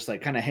know, just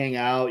like kind of hang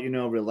out. You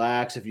know,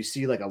 relax. If you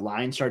see like a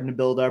line starting to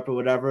build up or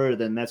whatever,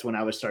 then that's when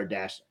I would start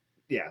dashing.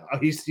 Yeah,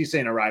 he's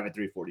saying arrive at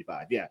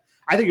 3:45. Yeah,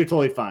 I think you're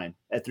totally fine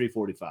at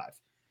 3:45.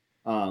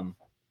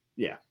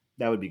 Yeah,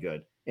 that would be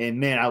good. And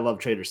man, I love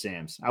Trader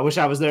Sam's. I wish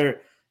I was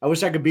there. I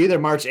wish I could be there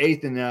March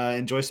 8th and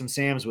enjoy some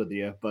Sam's with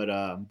you. But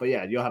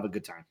yeah, you'll have a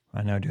good time.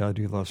 I know, dude. I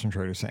do love some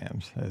Trader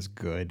Sam's. That's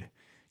good.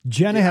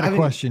 Jenna had a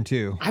question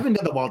too. I haven't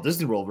done the Walt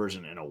Disney World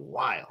version in a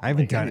while. I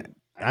haven't done it.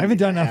 I haven't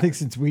done nothing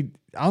since I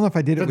don't know if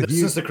I did it with you.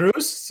 Since the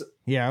cruise?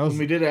 Yeah. When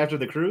we did it after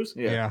the cruise?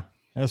 Yeah.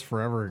 That was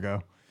forever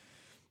ago.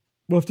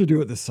 We'll have to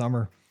do it this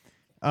summer.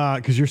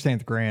 Because you're staying at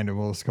the Grand and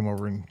we'll just come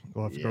over and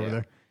we'll have to go over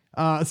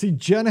there. See,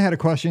 Jenna had a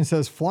question.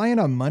 Says, flying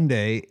on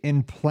Monday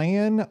and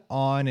plan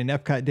on an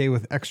Epcot day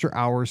with extra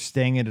hours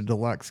staying at a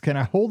deluxe. Can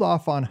I hold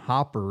off on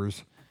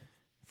hoppers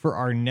for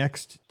our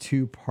next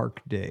 2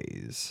 park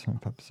days? I'll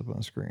pop this up on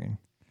the screen.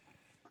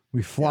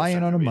 We fly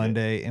in on a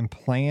Monday and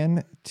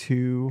plan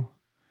to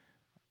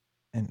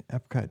an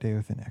Epcot day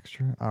with an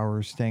extra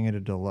hours staying at a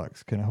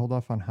deluxe. Can I hold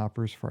off on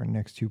hoppers for our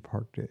next 2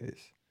 park days?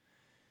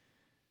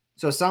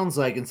 So it sounds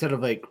like instead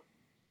of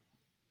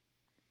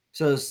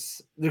so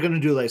they're going to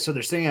do so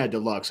they're staying at a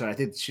deluxe. So I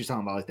think she's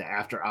talking about the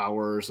after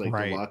hours,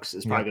 deluxe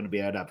is probably going to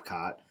be at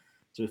Epcot.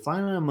 So we fly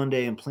in on a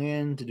Monday and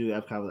plan to do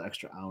Epcot with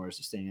extra hours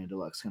of staying at a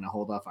deluxe. Going to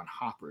hold off on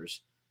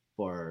hoppers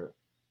for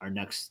our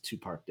next 2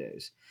 park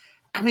days.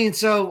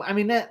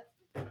 That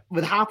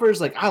with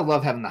hoppers, I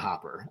love having the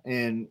hopper,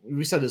 and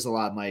we said this a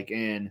lot, Mike,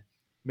 and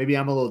maybe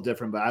I'm a little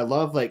different, but I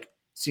love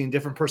seeing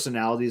different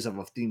personalities of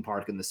a theme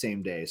park in the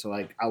same day. So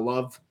I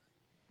love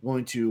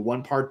going to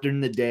one park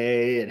during the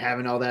day and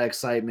having all that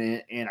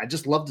excitement, and I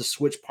just love to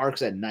switch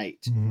parks at night.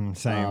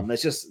 Same.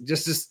 That's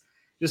just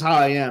how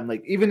I am.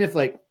 Even if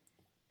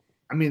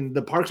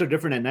the parks are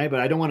different at night, but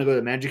I don't want to go to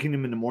the Magic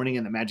Kingdom in the morning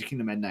and the Magic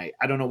Kingdom at night.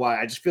 I don't know why.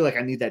 I just feel like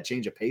I need that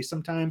change of pace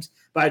sometimes,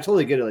 but I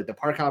totally get it. The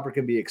park hopper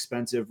can be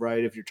expensive,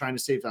 right? If you're trying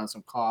to save on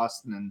some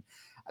costs, and then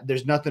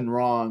there's nothing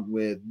wrong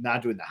with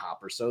not doing the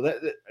hopper. So that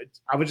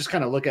I would just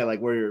kind of look at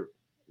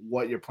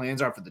what your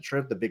plans are for the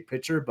trip, the big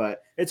picture,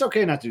 but it's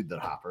okay not to do the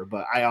hopper,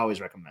 but I always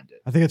recommend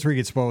it. I think that's where you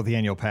get spoiled with the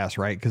annual pass,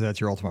 right? Because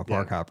that's your ultimate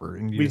park hopper.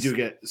 And we do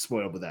get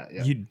spoiled with that.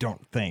 Yeah. You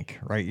don't think,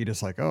 right? You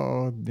just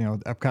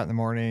Epcot in the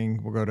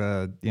morning, we'll go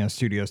to,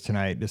 Studios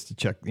tonight just to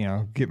check,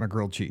 get my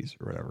grilled cheese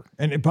or whatever.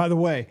 And by the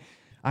way,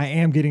 I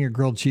am getting a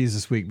grilled cheese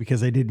this week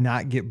because I did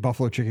not get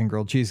buffalo chicken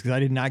grilled cheese because I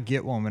did not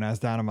get one when I was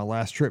down on my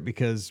last trip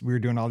because we were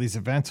doing all these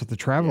events with the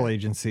travel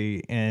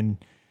agency,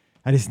 and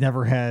I just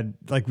never had,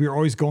 we were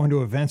always going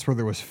to events where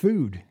there was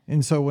food.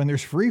 And so when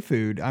there's free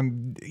food,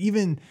 I'm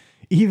even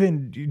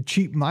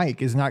cheap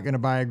Mike is not going to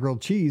buy a grilled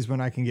cheese when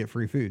I can get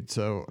free food.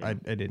 So I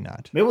did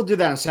not. Maybe we'll do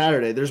that on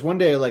Saturday. There's one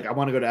day, I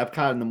want to go to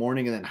Epcot in the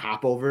morning and then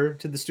hop over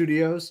to the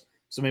studios.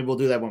 So maybe we'll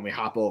do that when we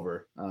hop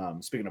over.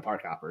 Speaking of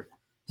park hopper.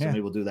 So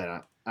maybe we'll do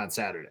that on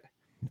Saturday.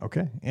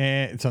 Okay.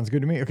 And it sounds good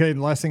to me. Okay. The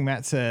last thing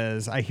Matt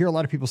says, I hear a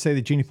lot of people say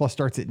that Genie Plus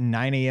starts at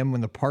 9 a.m. when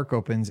the park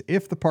opens.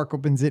 If the park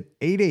opens at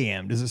 8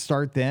 a.m., does it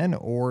start then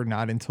or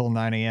not until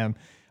 9 a.m.?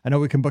 I know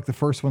we can book the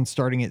first one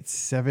starting at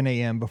 7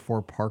 a.m.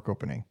 before park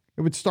opening.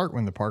 It would start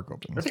when the park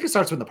opens. I think it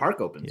starts when the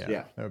park opens.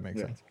 Yeah. That would make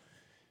sense.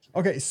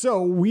 Okay.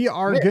 So we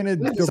are going to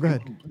go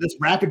ahead. This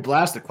rapid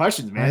blast of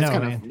questions, man. It's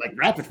kind of like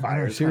rapid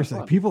fire. Seriously.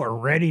 People are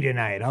ready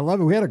tonight. I love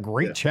it. We had a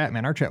great chat,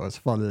 man. Our chat was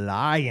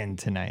flying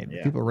tonight.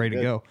 Yeah, people are ready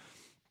to go.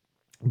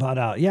 But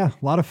a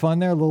lot of fun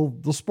there, a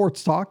little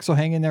sports talk. So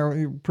hang in there.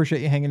 We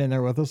appreciate you hanging in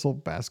there with us. A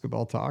little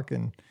basketball talk,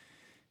 and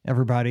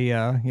everybody,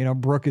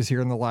 Brooke is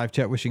here in the live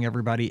chat wishing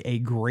everybody a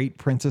great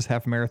Princess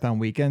Half Marathon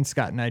weekend.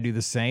 Scott and I do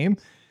the same.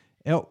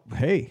 Oh,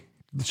 hey,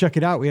 check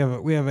it out. We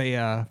have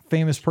a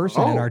famous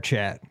person in our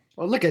chat.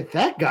 Oh, look at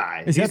that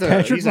guy. Is that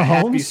Patrick Mahomes?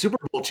 Happy Super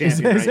Bowl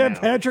champion. Is that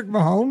Patrick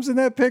Mahomes in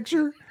that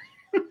picture?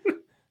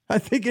 I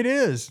think it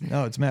is.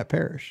 No, it's Matt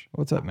Parrish.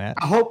 What's up, Matt?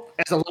 I hope,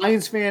 as a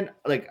Lions fan,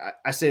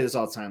 I say this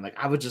all the time,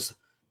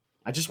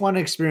 I just want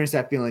to experience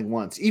that feeling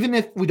once. Even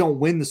if we don't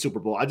win the Super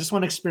Bowl, I just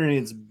want to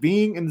experience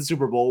being in the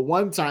Super Bowl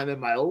one time in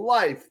my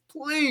life,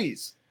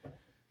 please.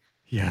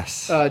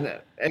 Yes.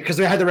 Because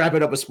we had to wrap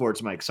it up with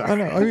sports, Mike. Sorry. I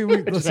know. I mean, we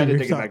had to take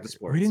it back to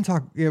sports. We didn't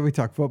talk. Yeah, we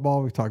talked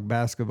football. We talked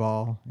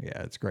basketball.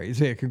 Yeah, it's great.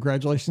 So,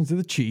 congratulations to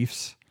the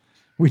Chiefs.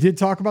 We did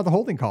talk about the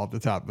holding call at the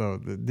top, though,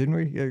 didn't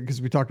we?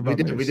 Because we talked about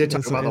we did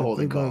talk about the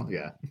holding call.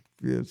 Yeah.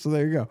 So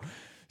there you go.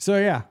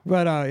 So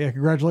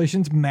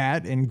congratulations,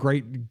 Matt, and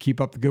great. Keep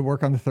up the good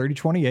work on the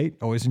 30-28.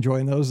 Always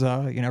enjoying those.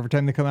 Every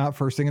time they come out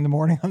first thing in the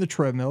morning on the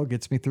treadmill,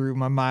 gets me through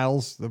my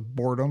miles, the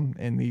boredom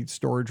in the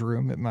storage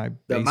room at my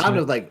basement. The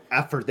amount of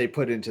effort they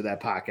put into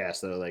that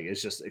podcast, though,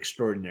 it's just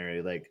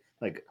extraordinary.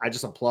 I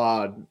just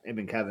applaud him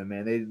and Kevin,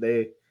 man.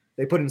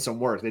 They put in some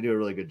work. They do a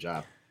really good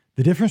job.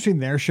 The difference between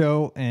their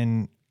show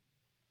and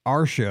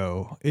our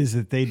show is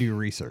that they do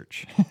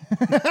research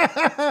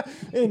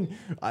and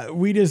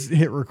we just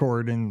hit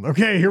record and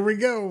okay, here we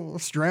go.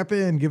 Strap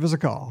in, give us a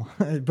call.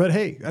 But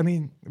hey,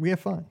 we have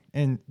fun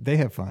and they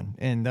have fun,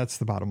 and that's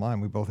the bottom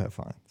line. We both have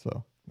fun.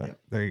 So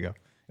there you go.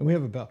 And we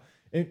have a bell.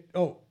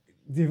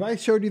 Have I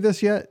showed you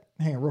this yet?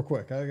 Hang on real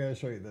quick. I gotta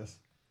show you this.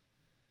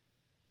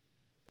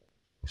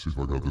 Let's see if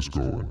I got this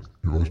going.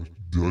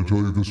 Did I tell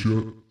you this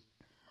yet?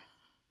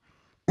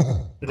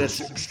 There's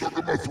something stuck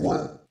in my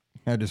throat.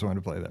 I just wanted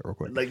to play that real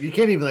quick. You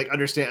can't even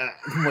understand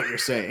what you're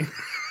saying.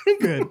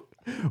 Good.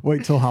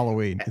 Wait till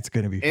Halloween. It's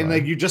going to be fun. And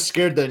like you just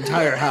scared the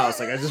entire house.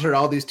 Like I just heard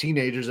all these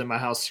teenagers in my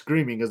house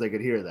screaming because they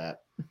could hear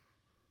that.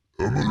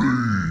 Emily,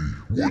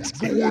 what's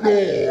going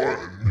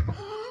on?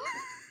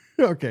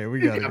 Okay, we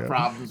got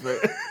problems, but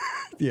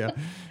yeah.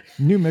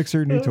 New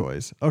mixer, new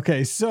toys.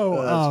 Okay, so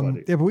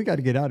funny. yeah, but we got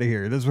to get out of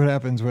here. This is what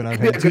happens when I've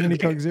had too many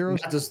Coke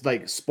Zeros. Not just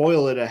like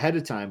spoil it ahead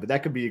of time, but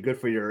that could be good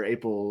for your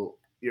April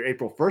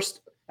 1st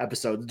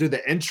episode. Do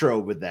the intro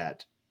with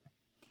that.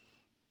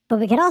 But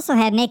we could also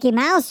have Mickey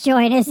Mouse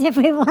join us if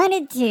we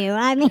wanted to.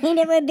 I mean,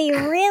 it would be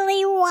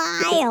really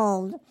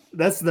wild.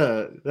 That's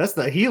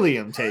the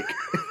helium take.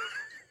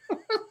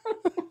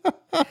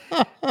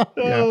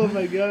 Oh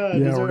my God!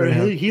 Yeah, is there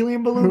a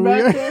helium balloon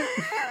back there?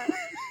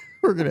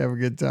 We're going to have a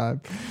good time.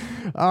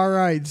 All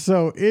right.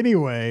 So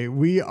anyway,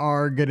 we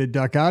are going to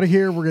duck out of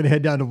here. We're going to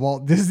head down to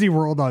Walt Disney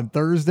World on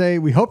Thursday.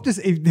 We hope to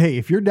hey,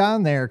 if you're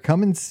down there,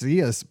 come and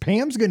see us.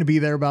 Pam's going to be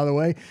there, by the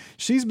way.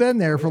 She's been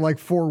there for like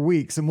 4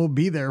 weeks and we'll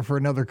be there for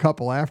another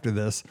couple after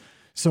this.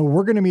 So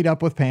we're going to meet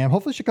up with Pam.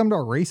 Hopefully she'll come to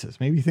our races.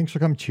 Maybe you think she'll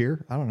come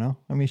cheer. I don't know.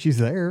 I mean, she's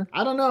there.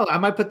 I don't know. I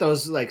might put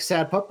those like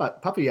sad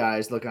puppy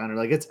eyes look on her.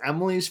 Like it's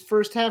Emily's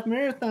first half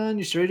marathon.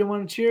 You sure you don't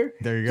want to cheer?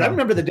 There you go. I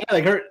remember the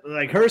day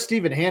her,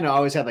 Steve and Hannah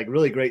always had like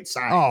really great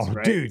signs. Oh,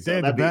 right? dude, So they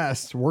had the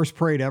best. Worst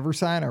parade ever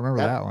sign. I remember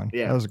that one.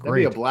 Yeah. That was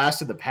great. That'd be a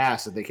blast of the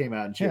past if they came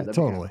out and cheered. Yeah, That'd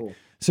be totally. kinda cool.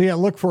 So yeah,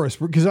 look for us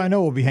because I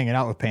know we'll be hanging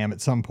out with Pam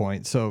at some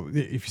point. So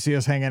if you see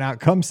us hanging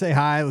out, come say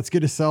hi. Let's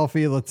get a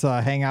selfie. Let's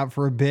hang out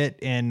for a bit,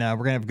 and we're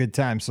gonna have a good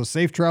time. So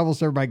safe travels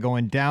to everybody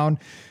going down.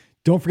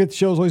 Don't forget the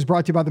show is always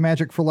brought to you by The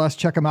Magic for Less.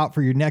 Check them out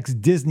for your next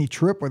Disney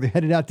trip, where they're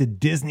headed out to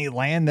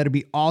Disneyland. That'd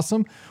be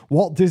awesome.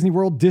 Walt Disney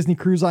World, Disney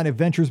Cruise Line,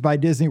 Adventures by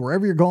Disney.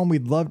 Wherever you're going,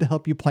 we'd love to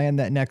help you plan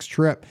that next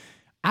trip.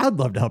 I'd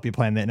love to help you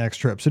plan that next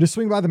trip. So just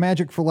swing by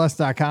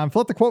themagicforless.com, fill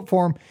out the quote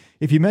form.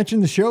 If you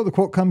mention the show, the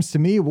quote comes to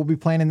me. We'll be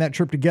planning that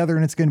trip together,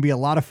 and it's going to be a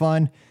lot of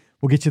fun.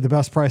 We'll get you the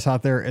best price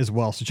out there as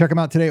well. So check them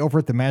out today over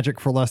at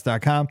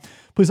themagicforless.com.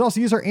 Please also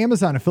use our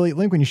Amazon affiliate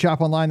link when you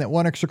shop online. That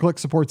one extra click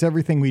supports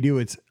everything we do.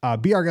 It's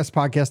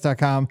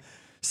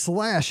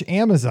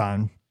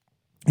beourguestpodcast.com/Amazon.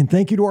 And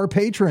thank you to our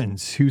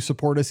patrons who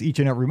support us each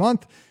and every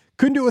month.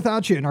 Couldn't do it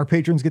without you. And our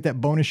patrons get that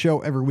bonus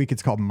show every week.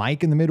 It's called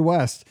Mike in the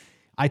Midwest.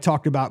 I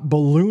talked about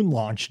Balloon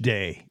Launch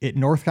Day at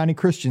North County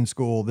Christian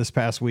School this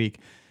past week.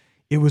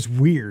 It was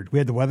weird. We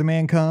had the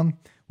weatherman come.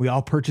 We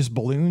all purchased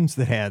balloons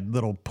that had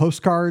little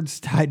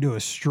postcards tied to a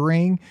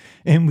string,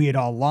 and we had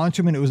all launched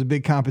them, and it was a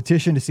big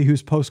competition to see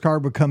whose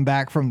postcard would come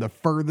back from the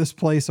furthest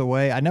place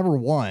away. I never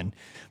won,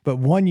 but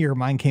one year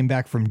mine came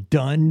back from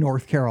Dunn,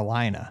 North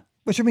Carolina,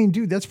 which, I mean,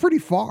 dude, that's pretty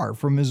far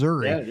from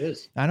Missouri. Yeah, it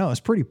is. I know. It's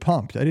pretty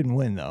pumped. I didn't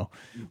win, though.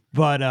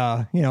 But,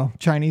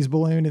 Chinese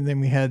balloon, and then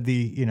we had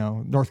the,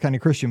 North County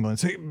Christian balloon.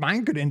 So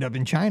mine could end up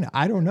in China.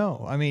 I don't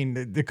know. I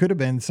mean, there could have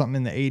been something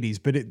in the 80s,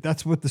 but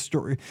that's what the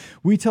story.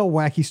 We tell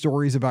wacky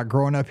stories about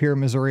growing up here in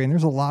Missouri, and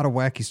there's a lot of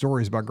wacky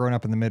stories about growing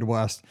up in the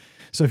Midwest.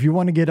 So if you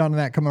want to get onto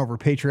that, come over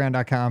to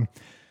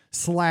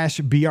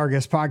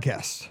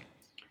patreon.com/beourguestpodcast.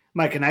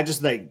 Mike, and I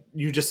just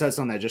you just said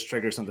something that just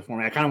triggered something for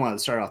me. I kind of wanted to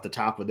start off the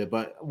top with it,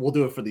 but we'll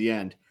do it for the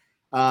end.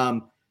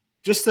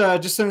 Just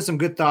sending some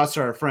good thoughts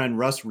to our friend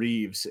Russ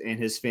Reeves and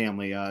his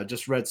family.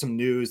 Just read some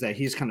news that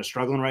he's kind of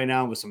struggling right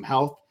now with some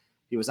health.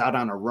 He was out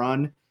on a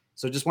run.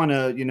 So just want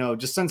to,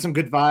 just send some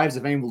good vibes.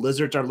 If any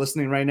lizards are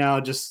listening right now,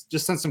 just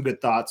send some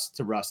good thoughts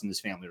to Russ and his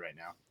family right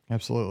now.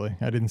 Absolutely.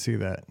 I didn't see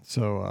that.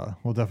 So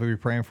we'll definitely be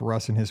praying for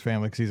Russ and his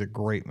family because he's a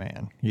great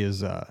man. He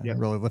has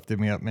really lifted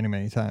me up many,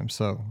 many times.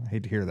 So I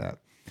hate to hear that.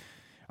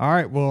 All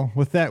right. Well,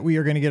 with that, we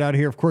are going to get out of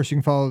here. Of course, you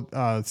can follow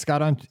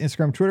Scott on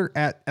Instagram, Twitter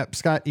at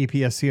Scott,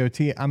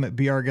 EPSCOT. I'm at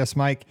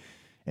BRGuestMike,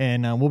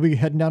 and we'll be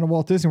heading down to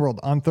Walt Disney World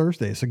on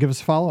Thursday. So give us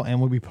a follow,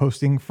 and we'll be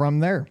posting from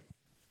there.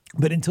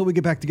 But until we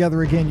get back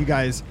together again, you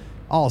guys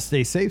all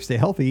stay safe, stay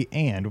healthy,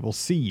 and we'll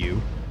see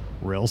you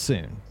real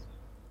soon.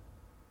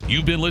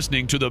 You've been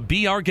listening to the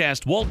Be Our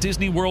Guest Walt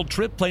Disney World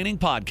Trip Planning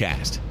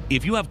Podcast.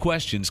 If you have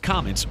questions,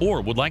 comments,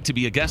 or would like to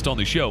be a guest on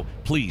the show,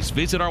 please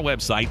visit our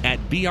website at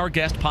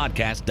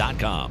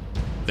beourguestpodcast.com.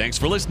 Thanks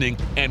for listening,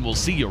 and we'll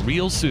see you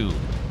real soon.